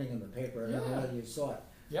up printing in the paper, and everybody saw it.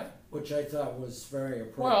 Yeah. Which I thought was very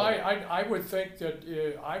appropriate. Well, I would think that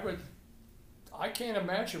I can't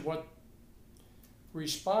imagine what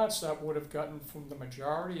response that would have gotten from the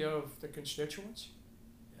majority of the constituents.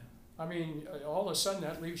 Yeah. I mean, all of a sudden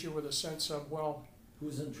that leaves you with a sense of, well,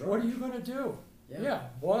 who's in charge? What are you going to do? Yeah.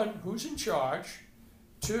 One, who's in charge?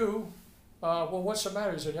 Two, well, what's the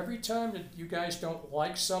matter? Is it every time that you guys don't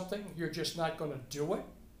like something, you're just not going to do it?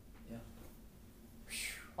 Yeah.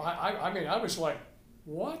 I mean, I was like,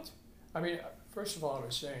 what? I mean, first of all, I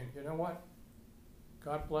was saying, you know what?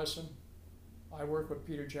 God bless him. I worked with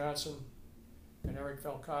Peter Johnson and Eric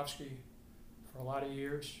Felkovsky for a lot of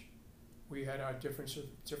years. We had our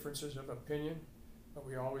differences of opinion, but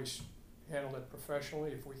we always handled it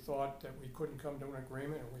professionally. If we thought that we couldn't come to an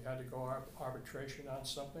agreement and we had to go arbitration on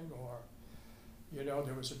something, or, you know,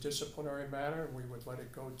 there was a disciplinary matter, and we would let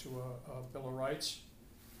it go to a Bill of Rights.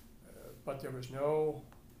 But there was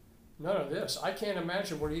none of this. I can't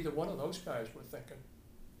imagine what either one of those guys were thinking.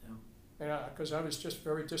 And because I was just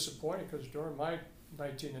very disappointed, because during my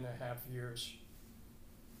 19 and a half years,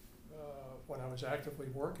 when I was actively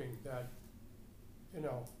working, that, you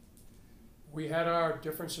know, we had our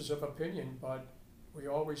differences of opinion, but we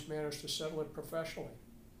always managed to settle it professionally.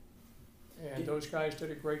 And those guys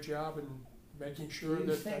did a great job in making sure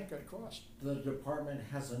that that got crossed. The department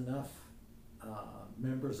has enough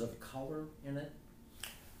members of color in it?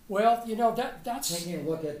 Well, you know, that's taking a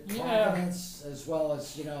look at Providence as well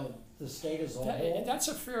as, you know, the state as a whole. That's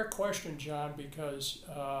a fair question, John, because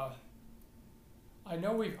I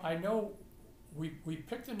know we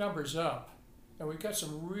picked the numbers up, and we've got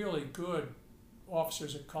some really good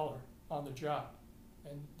officers of color on the job,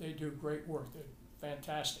 and they do great work. They're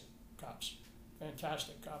fantastic cops,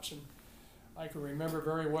 and I can remember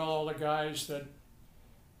very well all the guys that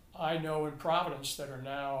I know in Providence that are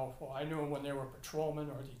now, well, I knew them when they were patrolmen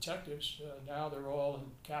or detectives. Now they're all in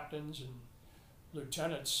captains and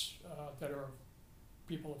lieutenants that are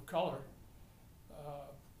people of color.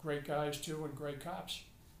 Great guys too, and great cops.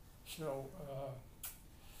 So,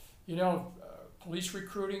 you know, police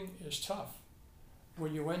recruiting is tough.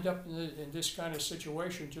 When you end up in this kind of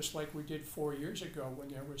situation, just like we did 4 years ago, when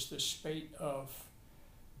there was this spate of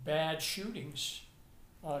bad shootings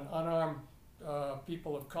on unarmed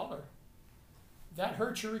people of color, that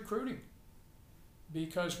hurts your recruiting.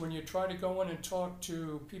 Because when you try to go in and talk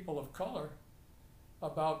to people of color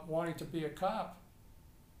about wanting to be a cop,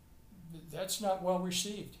 that's not well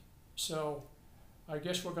received. So I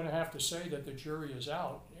guess we're gonna have to say that the jury is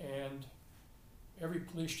out, and every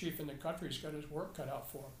police chief in the country's got his work cut out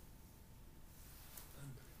for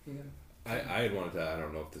him. I had wanted to, I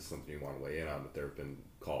don't know if this is something you want to weigh in on, but there have been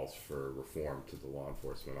calls for reform to the law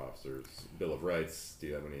enforcement officers' Bill of Rights. Do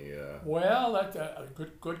you have any? Well, that's a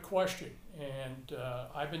good question, and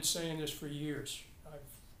I've been saying this for years. I've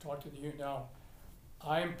talked to the union now.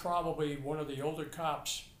 I'm probably one of the older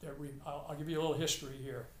cops that I'll give you a little history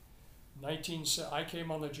here. I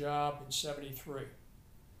came on the job in '73.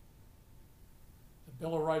 The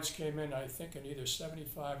Bill of Rights came in, I think, in either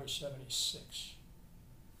 '75 or '76.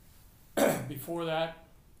 Before that,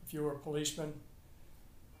 if you were a policeman,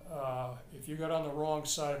 if you got on the wrong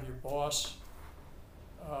side of your boss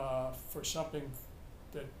for something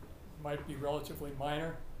that might be relatively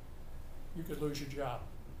minor, you could lose your job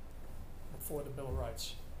before the Bill of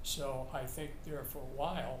Rights. So I think there for a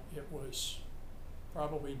while it was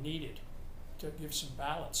probably needed to give some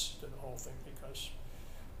balance to the whole thing, because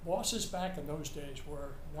bosses back in those days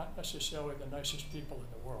were not necessarily the nicest people in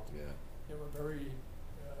the world. Yeah. They were very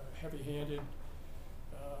heavy-handed.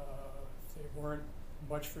 They weren't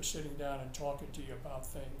much for sitting down and talking to you about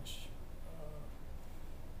things.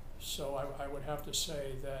 So I would have to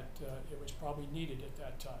say that it was probably needed at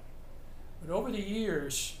that time. But over the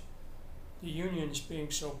years, the unions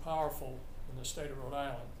being so powerful in the state of Rhode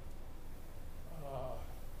Island,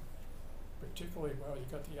 particularly, well, you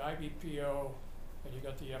got the IBPO and you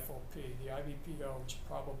got the FOP. The IBPO is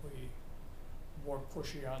probably more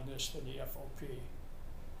pushy on this than the FOP.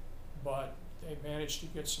 But they managed to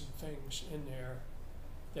get some things in there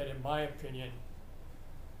that, in my opinion,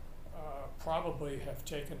 probably have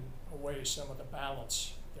taken away some of the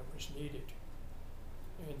balance that was needed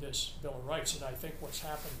in this Bill of Rights. And I think what's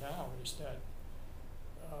happened now is that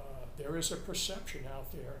there is a perception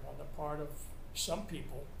out there on the part of some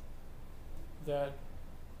people that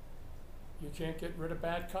you can't get rid of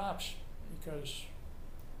bad cops because,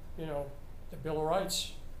 you know, the Bill of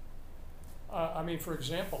Rights. I mean, for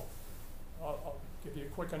example, I'll give you a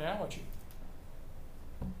quick analogy.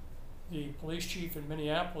 The police chief in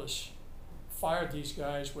Minneapolis fired these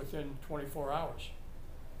guys within 24 hours.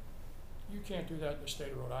 You can't do that in the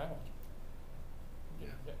state of Rhode Island. Yeah.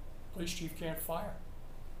 The police chief can't fire.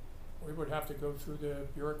 We would have to go through the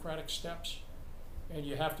bureaucratic steps. And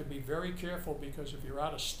you have to be very careful, because if you're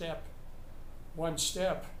out of one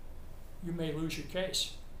step, you may lose your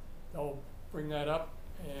case. They'll bring that up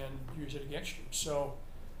and use it against you. So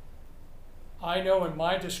I know in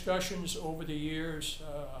my discussions over the years,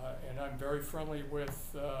 and I'm very friendly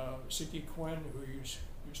with Ziggy Quinn, who used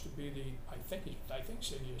to be I think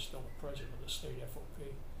Ziggy is still the president of the state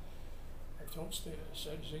FOP. I've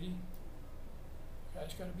said, Ziggy, you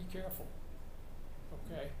guys got to be careful,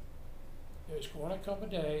 okay? There's going to come a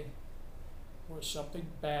day where something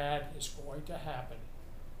bad is going to happen,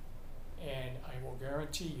 and I will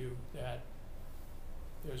guarantee you that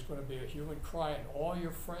there's going to be a hue and cry, and all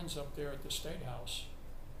your friends up there at the State House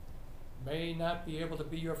may not be able to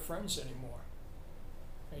be your friends anymore.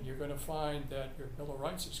 And you're going to find that your Bill of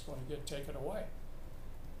Rights is going to get taken away.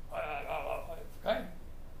 Hey,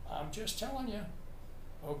 I'm just telling you,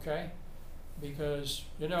 okay? Because,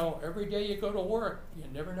 you know, every day you go to work, you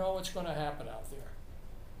never know what's going to happen out there.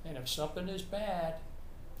 And if something is bad,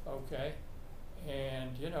 okay,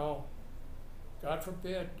 and, you know, God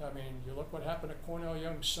forbid, I mean, you look what happened to Cornell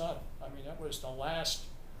Young's son. I mean, that was the last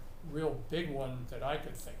real big one that I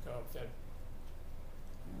could think of that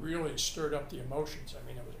really stirred up the emotions. I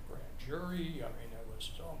mean, it was a grand jury. I mean, it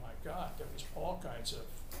was, oh my God, there was all kinds of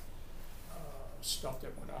stuff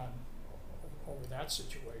that went on over that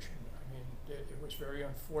situation. I mean, it was very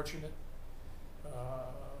unfortunate. And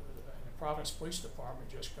the Providence Police Department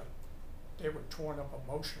they were torn up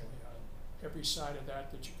emotionally on every side of that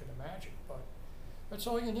you can imagine. But that's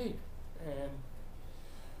all you need. And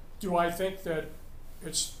do I think that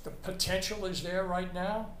the potential is there right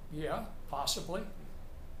now? Yeah, possibly.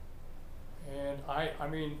 And I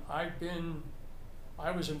mean, I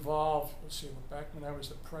was involved, let's see, back when I was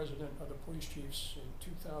the president of the police chiefs in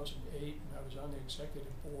 2008, and I was on the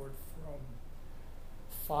executive board from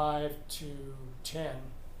 5 to 10.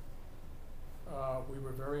 We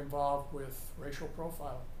were very involved with racial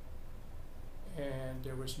profiling. And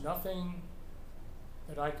there was nothing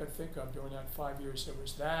that I could think of during that 5 years. There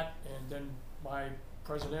was that, and then my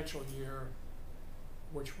presidential year,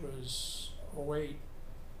 which was 2008,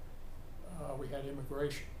 we had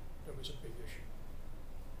immigration. That was a big issue.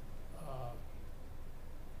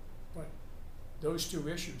 But those two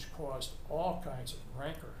issues caused all kinds of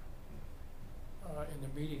rancor in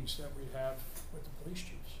the meetings that we have with the police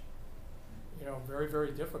chiefs. very,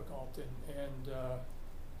 very difficult. And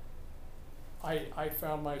I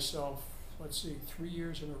found myself, let's see, 3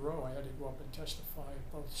 years in a row, I had to go up and testify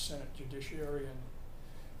at both Senate Judiciary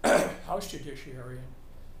and House Judiciary.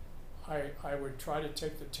 And I would try to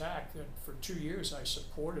take the tack that for 2 years I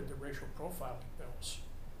supported the racial profiling bills.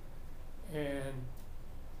 And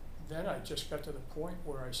then I just got to the point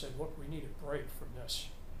where I said, look, we need a break from this.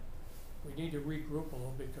 We need to regroup a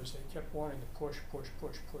little, because they kept wanting to push.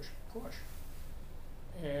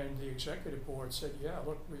 And the executive board said, yeah,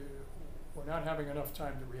 look, we're not having enough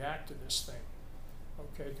time to react to this thing,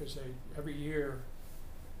 okay, because every year,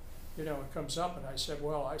 it comes up. And I said,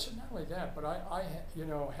 not only that, but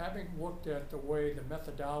having looked at the way the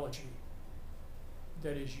methodology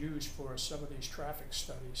that is used for some of these traffic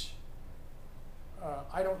studies,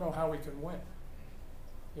 I don't know how we can win.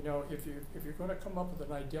 If you're going to come up with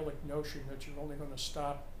an idyllic notion that you're only going to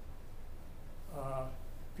stop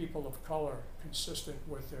people of color consistent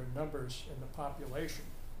with their numbers in the population,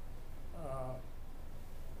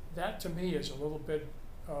 that to me is a little bit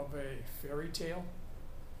of a fairy tale,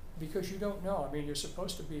 because you don't know. I mean, you're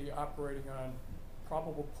supposed to be operating on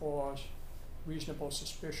probable cause, reasonable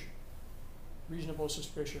suspicion. Reasonable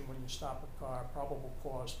suspicion when you stop a car, probable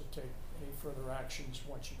cause to take any further actions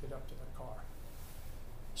once you get up to the car.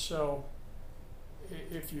 So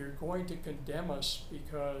if you're going to condemn us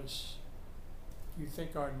because you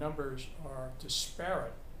think our numbers are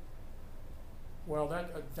disparate, well,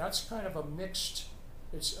 that's kind of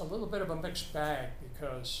it's a little bit of a mixed bag,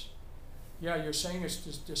 because, yeah, you're saying it's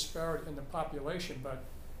disparate in the population, but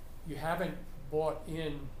you haven't brought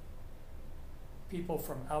in people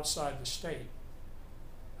from outside the state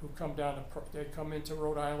who come down they come into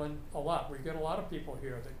Rhode Island a lot. We get a lot of people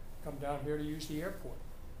here that come down here to use the airport,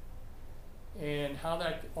 and how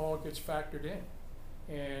that all gets factored in.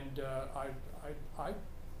 And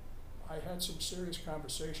I had some serious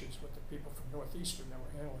conversations with the people from Northeastern that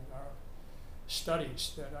were handling our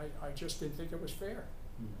studies, that I just didn't think it was fair.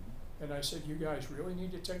 Mm-hmm. And I said, you guys really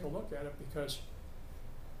need to take a look at it, because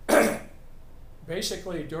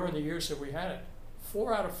basically during the years that we had it,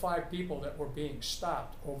 4 out of 5 people that were being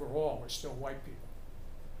stopped overall were still white people.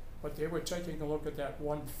 But they were taking a look at that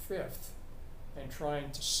 1/5 and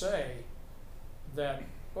trying to say that,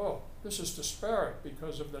 oh, this is disparate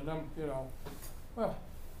because of the well,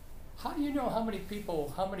 how do you know how many people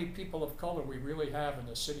of color we really have in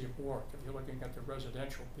the city of Warwick if you're looking at the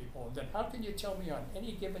residential people? And then how can you tell me on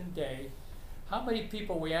any given day how many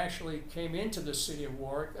people we actually came into the city of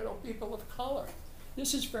Warwick that are people of color?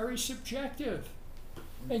 This is very subjective.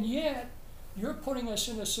 And yet, you're putting us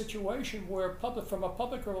in a situation where, from a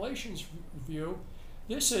public relations view,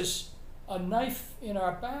 this is a knife in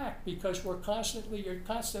our back, because you're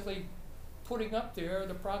constantly putting up there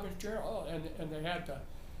the Providence Journal. Oh, and they had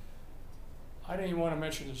I don't even want to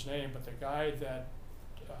mention his name, but the guy that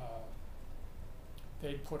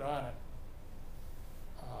they put on it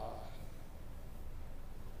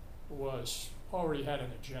already had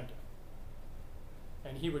an agenda.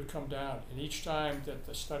 And he would come down, and each time that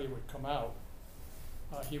the study would come out,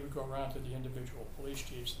 he would go around to the individual police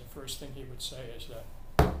chiefs, and the first thing he would say is that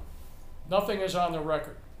nothing is on the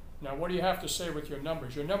record. Now, what do you have to say with your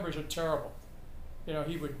numbers? Your numbers are terrible.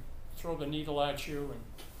 He would throw the needle at you, and,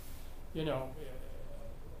 it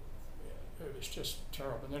was just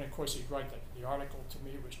terrible. And then, of course, he'd write that the article to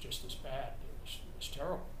me was just as bad. It was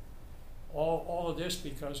terrible. All of this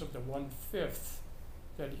because of the 1/5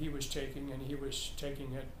 that he was taking, and he was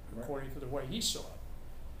taking it according to the way he saw it.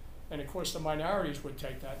 And of course the minorities would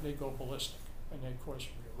take that and they'd go ballistic. And then of course,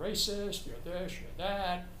 you're racist, you're this, you're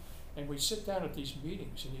that. And we'd sit down at these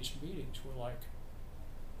meetings, and these meetings were like,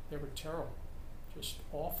 they were terrible, just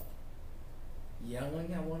awful.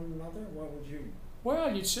 Yelling at one another? What would you?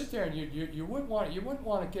 Well, you'd sit there and you wouldn't want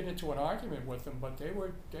to get into an argument with them, but they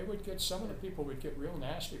would get, some of the people would get real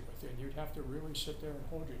nasty with you, and you'd have to really sit there and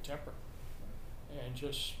hold your temper and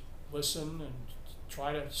just listen and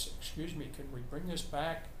try to, excuse me, can we bring this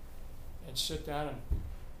back and sit down and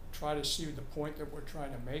try to see the point that we're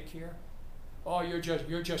trying to make here? Oh, you're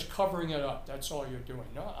just covering it up. That's all you're doing.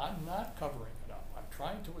 No, I'm not covering it up. I'm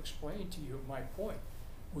trying to explain to you my point.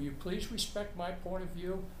 Will you please respect my point of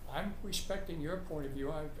view? I'm respecting your point of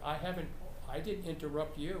view. I didn't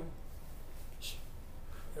interrupt you.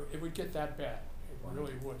 It would get that bad. It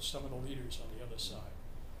really would. Some of the leaders on the other side.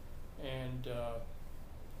 And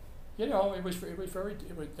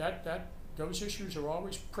those issues are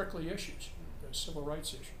always prickly issues, the civil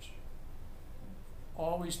rights issues.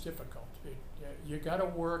 Always difficult. You got to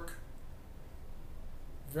work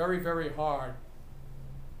very, very hard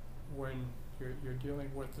when you're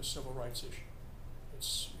dealing with the civil rights issue.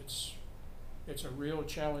 It's a real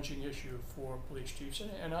challenging issue for police chiefs.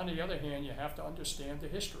 And on the other hand, you have to understand the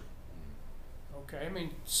history. Okay, I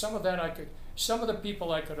mean, some of the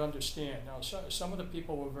people I could understand. Now, some of the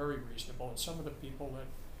people were very reasonable, and some of the people that,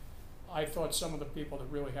 I thought some of the people that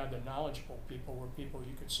really had the knowledgeable people were people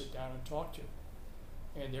you could sit down and talk to.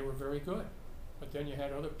 And they were very good. But then you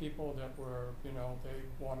had other people that were, you know, they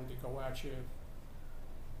wanted to go at you,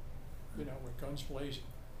 you know, with guns blazing.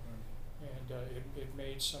 And it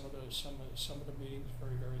made some of the meetings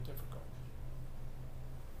very, very difficult.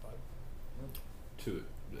 But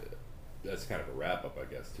that's kind of a wrap up, I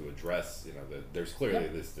guess, to address, you know, there's clearly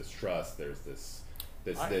this distrust. There's this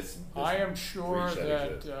I am sure breach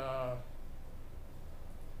that exists.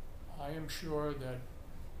 I am sure that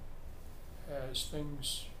as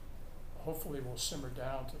things hopefully will simmer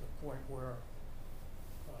down to the point where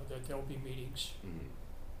that there'll be meetings,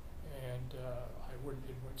 and it wouldn't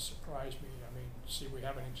surprise me. I mean, see, we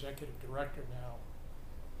have an executive director now.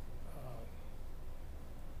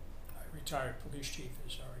 A retired police chief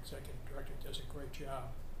is our executive director, does a great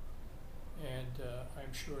job. And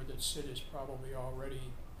I'm sure that Sid has probably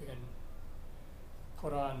already been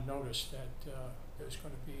put on notice that there's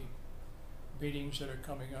going to be meetings that are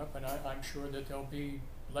coming up, and I'm sure that there'll be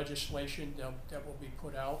legislation that will be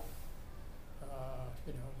put out.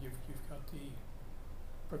 You know, you've got the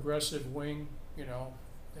progressive wing, you know,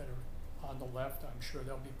 that are on the left. I'm sure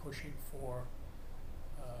they'll be pushing for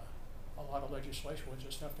a lot of legislation. We'll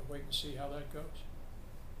just have to wait and see how that goes.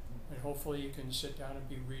 And hopefully you can sit down and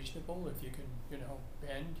be reasonable, if you can, you know,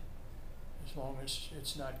 bend, as long as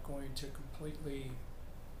it's not going to completely,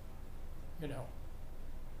 you know,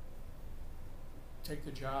 take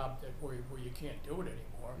the job where you can't do it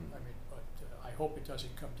anymore. I mean, but I hope it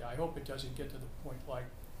doesn't come to, I hope it doesn't get to the point like,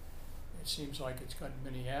 it seems like it's got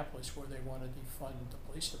in Minneapolis where they want to defund the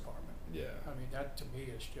police department. Yeah. I mean, that to me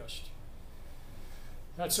is just,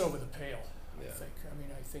 that's over the pale, I Yeah. think. I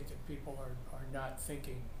mean, I think that people are not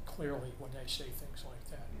thinking clearly when they say things like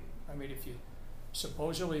that. I mean, if you,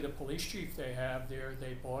 supposedly the police chief they have there,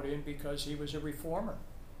 they bought in because he was a reformer.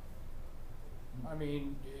 I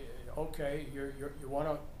mean, okay, you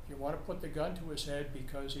want to put the gun to his head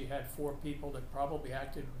because he had 4 people that probably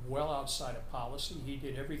acted well outside of policy. He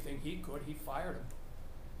did everything he could. He fired them.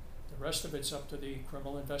 The rest of it's up to the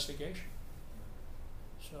criminal investigation.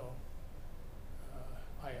 So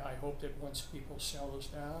I hope that once people settle this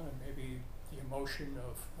down, and maybe the emotion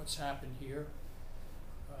of what's happened here.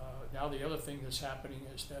 Now the other thing that's happening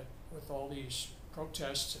is that with all these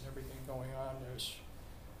protests and everything going on,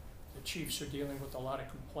 the chiefs are dealing with a lot of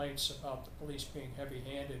complaints about the police being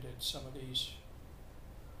heavy-handed at some of these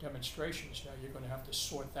demonstrations. Now you're going to have to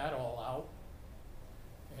sort that all out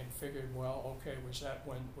and figure, well, okay, was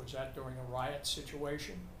that during a riot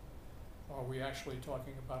situation? Or are we actually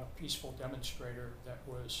talking about a peaceful demonstrator that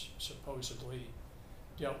was supposedly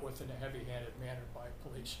dealt with in a heavy-handed manner by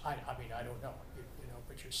police? I mean, I don't know, you know,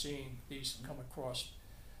 but you're seeing these come across.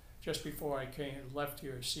 Just before I left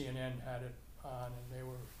here, CNN had it on, and they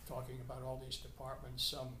were talking about all these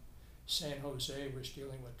departments. San Jose was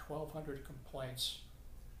dealing with 1,200 complaints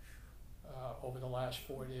over the last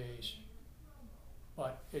 4 days,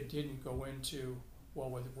 but it didn't go into, well,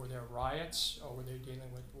 were there riots, or were they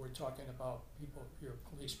dealing with, we're talking about people, your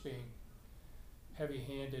police being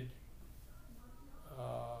heavy-handed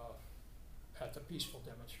at the peaceful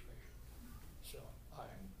demonstration. So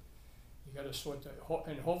you got to sort that,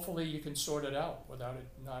 and hopefully you can sort it out without it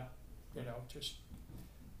not, you know, just,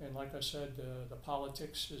 and like I said, the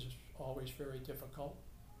politics is always very difficult,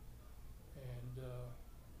 and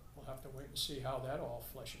we'll have to wait and see how that all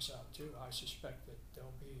fleshes out too. I suspect that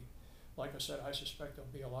there'll be, like I said, I suspect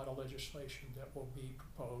there'll be a lot of legislation that will be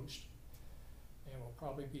proposed and will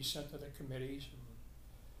probably be sent to the committees, and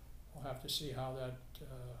we'll have to see how that,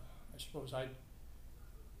 I suppose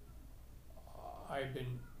I've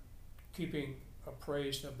been keeping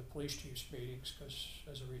appraised of the police chief's meetings, because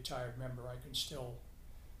as a retired member I can still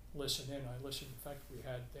listen in. I listened, in fact they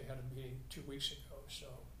had a meeting 2 weeks ago, so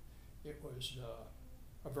it was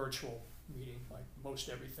a virtual meeting, like most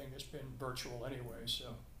everything has been virtual anyway,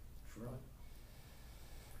 so. Sure.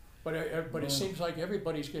 But it seems like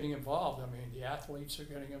everybody's getting involved. I mean, the athletes are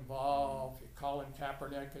getting involved. Colin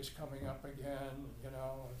Kaepernick is coming up again. You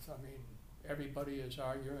know, I mean, everybody is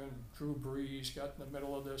arguing. Drew Brees got in the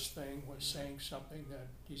middle of this thing, was saying something that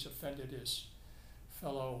he's offended his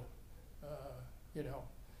fellow, you know,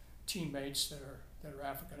 teammates that are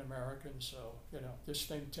African American. So, you know, this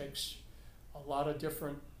thing takes a lot of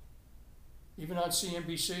different. Even on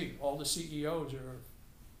CNBC, all the CEOs are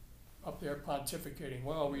up there pontificating,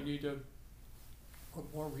 well, we need to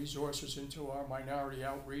put more resources into our minority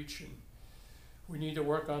outreach, and we need to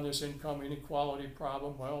work on this income inequality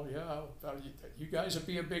problem. Well, yeah, you guys would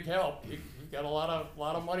be a big help. You've got a lot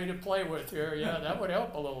of money to play with here. Yeah, that would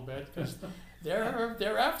help a little bit because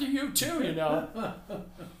they're after you too, you know.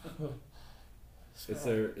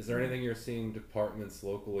 So, is there anything you're seeing departments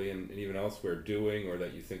locally and even elsewhere doing, or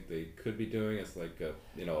that you think they could be doing as like a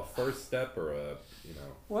first step or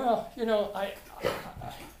Well,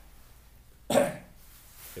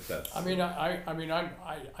 if that's. I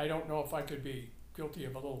don't know if I could be guilty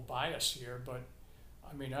of a little bias here, but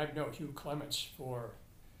I mean, I've known Hugh Clements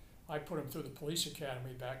I put him through the police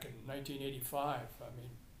academy back in 1985. I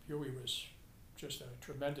mean, Huey was just a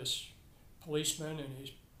tremendous policeman, and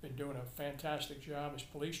he's been doing a fantastic job as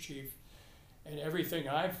police chief. And everything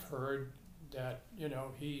I've heard that,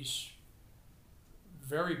 he's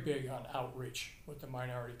very big on outreach with the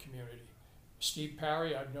minority community. Steve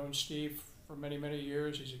Parry, I've known Steve for many, many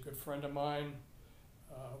years. He's a good friend of mine.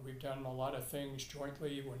 We've done a lot of things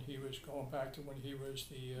jointly when he was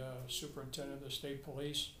the superintendent of the state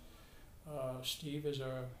police. Steve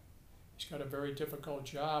he's got a very difficult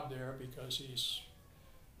job there because he's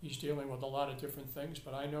dealing with a lot of different things,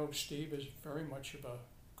 but I know Steve is very much of a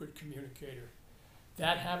good communicator.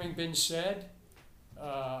 That having been said,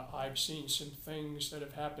 I've seen some things that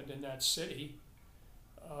have happened in that city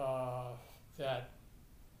that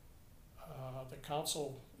the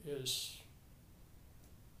council is,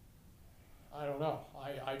 I don't know.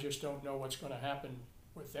 I just don't know what's going to happen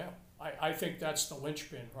with them. I think that's the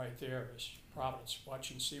linchpin right there is Providence.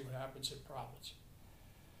 Watch and see what happens at Providence.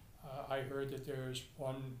 I heard that there's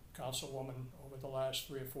one councilwoman over the last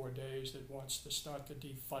 3 or 4 days that wants to start the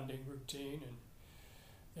defunding routine, and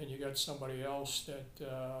then you got somebody else that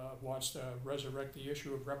wants to resurrect the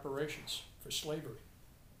issue of reparations for slavery.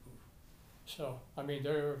 So I mean,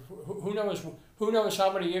 who knows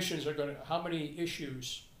how many issues are going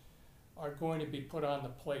to be put on the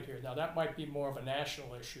plate here. Now that might be more of a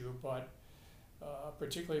national issue, but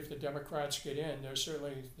particularly if the Democrats get in, there's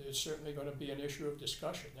certainly going to be an issue of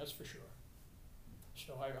discussion. That's for sure.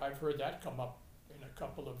 So I've heard that come up in a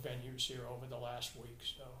couple of venues here over the last week.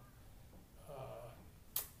 So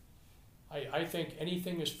I think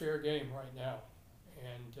anything is fair game right now,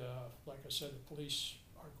 and like I said, the police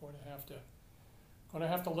are going to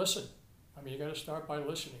have to listen. I mean, you got to start by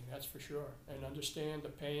listening. That's for sure, and understand the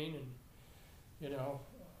pain, and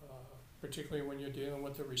particularly when you're dealing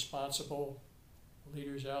with the responsible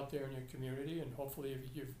leaders out there in your community, and hopefully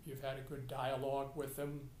you've had a good dialogue with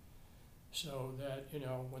them, so that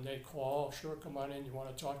when they call, sure, come on in. You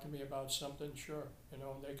want to talk to me about something? Sure, and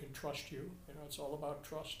they can trust you. It's all about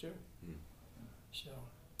trust too. Mm. So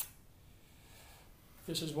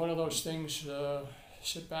this is one of those things.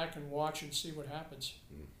 Sit back and watch and see what happens.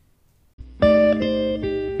 Mm.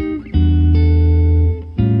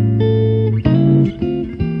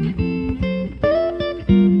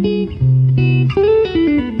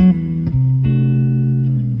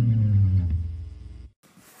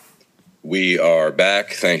 We are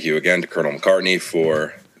back. Thank you again to Colonel McCartney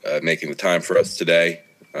for making the time for us today.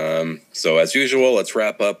 So as usual, let's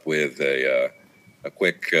wrap up with a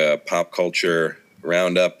quick pop culture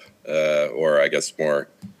roundup, or I guess more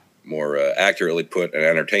accurately put, an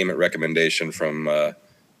entertainment recommendation from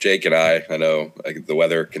Jake and I. I know the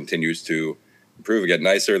weather continues to improve and get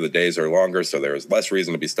nicer. The days are longer, so there is less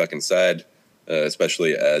reason to be stuck inside,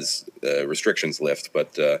 especially as restrictions lift.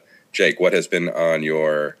 But Jake, what has been on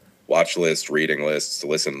your watch list, reading list,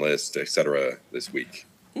 listen list, etc. this week?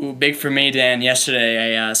 Ooh, big for me, Dan.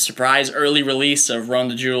 Yesterday, a surprise early release of Run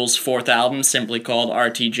the Jewels' 4th album, simply called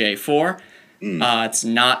RTJ4. It's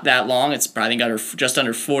not that long. It's I think just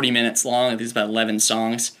under 40 minutes long. I think it's about 11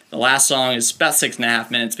 songs. The last song is about 6.5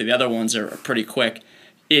 minutes, but the other ones are pretty quick.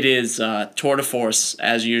 It is tour de force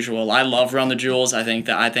as usual. I love Run the Jewels. I think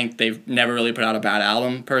they've never really put out a bad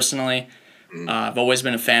album personally. I've always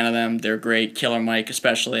been a fan of them. They're great. Killer Mike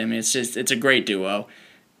especially. I mean, it's a great duo,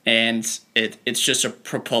 and it's just a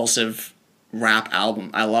propulsive rap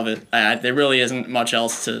album. I love it. There really isn't much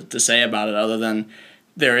else to say about it other than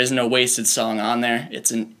there is no wasted song on there.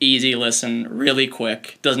 It's an easy listen, really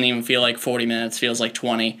quick. Doesn't even feel like 40 minutes. Feels like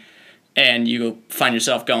 20. And you find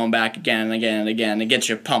yourself going back again and again and again. It gets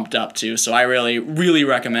you pumped up too. So I really, really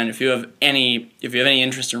recommend if you have any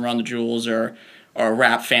interest in Run the Jewels or a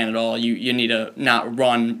rap fan at all, you need to not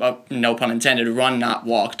run, no pun intended, run, not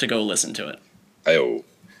walk to go listen to it.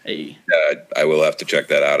 Hey. I will have to check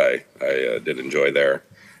that out. I did enjoy their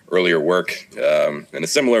earlier work. In a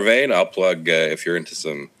similar vein, I'll plug, if you're into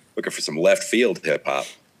looking for some left field hip hop,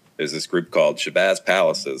 there's this group called Shabazz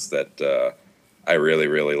Palaces that I really,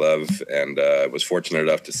 really love, and was fortunate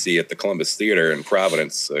enough to see at the Columbus Theater in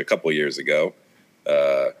Providence a couple years ago.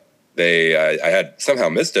 I had somehow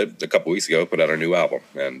missed it a couple weeks ago, put out a new album,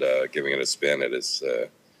 and giving it a spin. It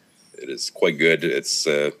is quite good. It's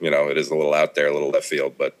it is a little out there, a little left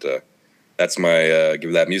field, but that's my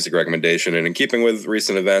give that music recommendation. And in keeping with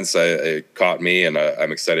recent events, it caught me, and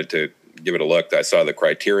I'm excited to give it a look. I saw the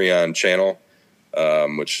Criterion Channel,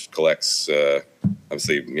 which collects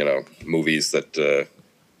obviously movies that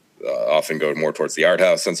often go more towards the art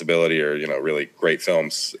house sensibility, or really great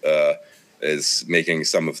films. Is making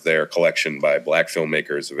some of their collection by Black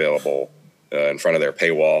filmmakers available in front of their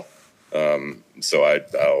paywall. So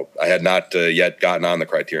I had not yet gotten on the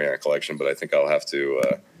Criterion collection, but I think I'll have to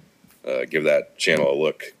give that channel a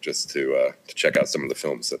look just to check out some of the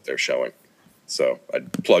films that they're showing. So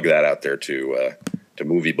I'd plug that out there to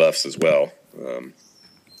movie buffs as well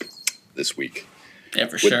this week. Yeah,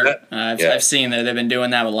 for sure. I've seen that they've been doing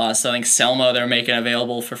that with a lot of stuff. I think Selma they're making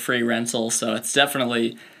available for free rental, so it's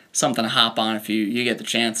definitely something to hop on if you get the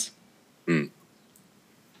chance.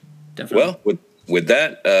 Definitely. Well, with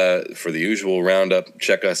that, for the usual roundup,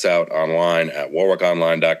 check us out online at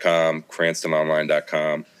warwickonline.com,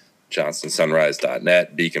 cranstononline.com,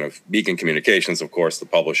 johnstonsunrise.net, Beacon Communications, of course, the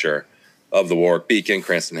publisher of the Warwick Beacon,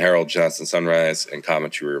 Cranston Herald, Johnston Sunrise, and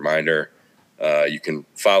Commentary Reminder. You can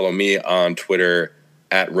follow me on Twitter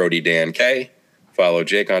at RodyDanK. Follow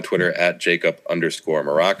Jake on Twitter at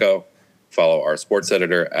Jacob_Morocco. Follow our sports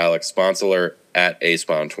editor, Alex Sponsler, at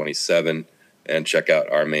ASpawn27, and check out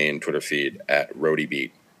our main Twitter feed at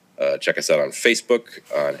RodyBeat. Check us out on Facebook,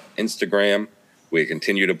 on Instagram. We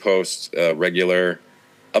continue to post regular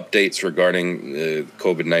updates regarding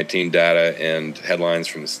COVID-19 data and headlines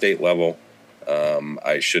from the state level.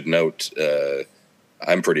 I should note,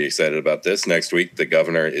 I'm pretty excited about this. Next week, the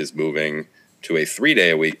governor is moving to a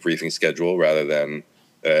 3-day-a-week briefing schedule rather than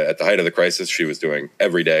at the height of the crisis, she was doing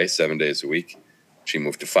every day, 7 days a week. She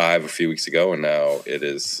moved to 5 a few weeks ago, and now it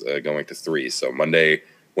is going to 3. So Monday,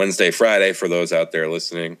 Wednesday, Friday, for those out there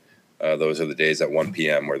listening, those are the days at 1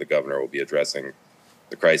 p.m. where the governor will be addressing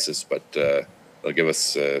the crisis. But they'll give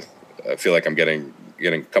us, I feel like I'm getting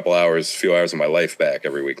a few hours of my life back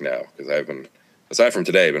every week now, because I've been, aside from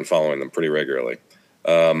today, been following them pretty regularly.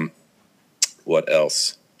 What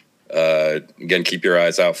else? Again, keep your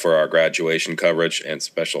eyes out for our graduation coverage and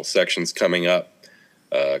special sections coming up.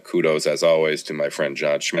 Kudos, as always, to my friend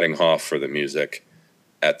John Schmettinghoff for the music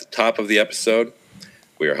at the top of the episode.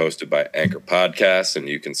 We are hosted by Anchor Podcasts, and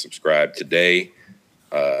you can subscribe today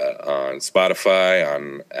on Spotify,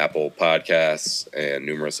 on Apple Podcasts, and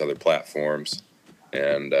numerous other platforms.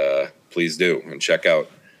 And please do, and check out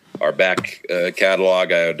our back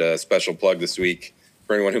catalog. I had a special plug this week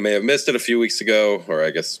for anyone who may have missed it a few weeks ago, or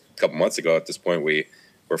I guess a couple months ago at this point. We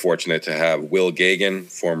were fortunate to have Will Gagan,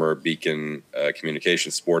 former Beacon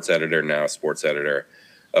Communications sports editor, now sports editor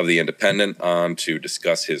of The Independent, on to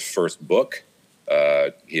discuss his first book.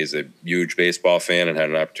 He is a huge baseball fan and had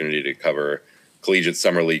an opportunity to cover collegiate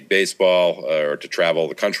summer league baseball, or to travel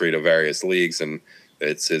the country to various leagues, and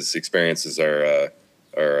his experiences are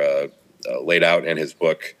laid out in his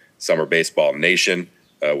book, Summer Baseball Nation.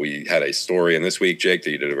 We had a story in this week, Jake,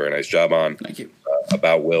 that you did a very nice job on. Thank you.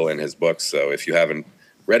 About Will and his books. So if you haven't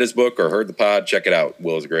read his book or heard the pod, check it out.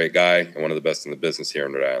 Will is a great guy and one of the best in the business here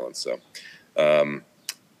in Rhode Island. So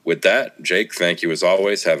with that, Jake, thank you as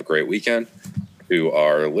always. Have a great weekend. To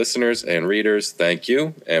our listeners and readers, thank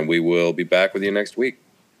you. And we will be back with you next week.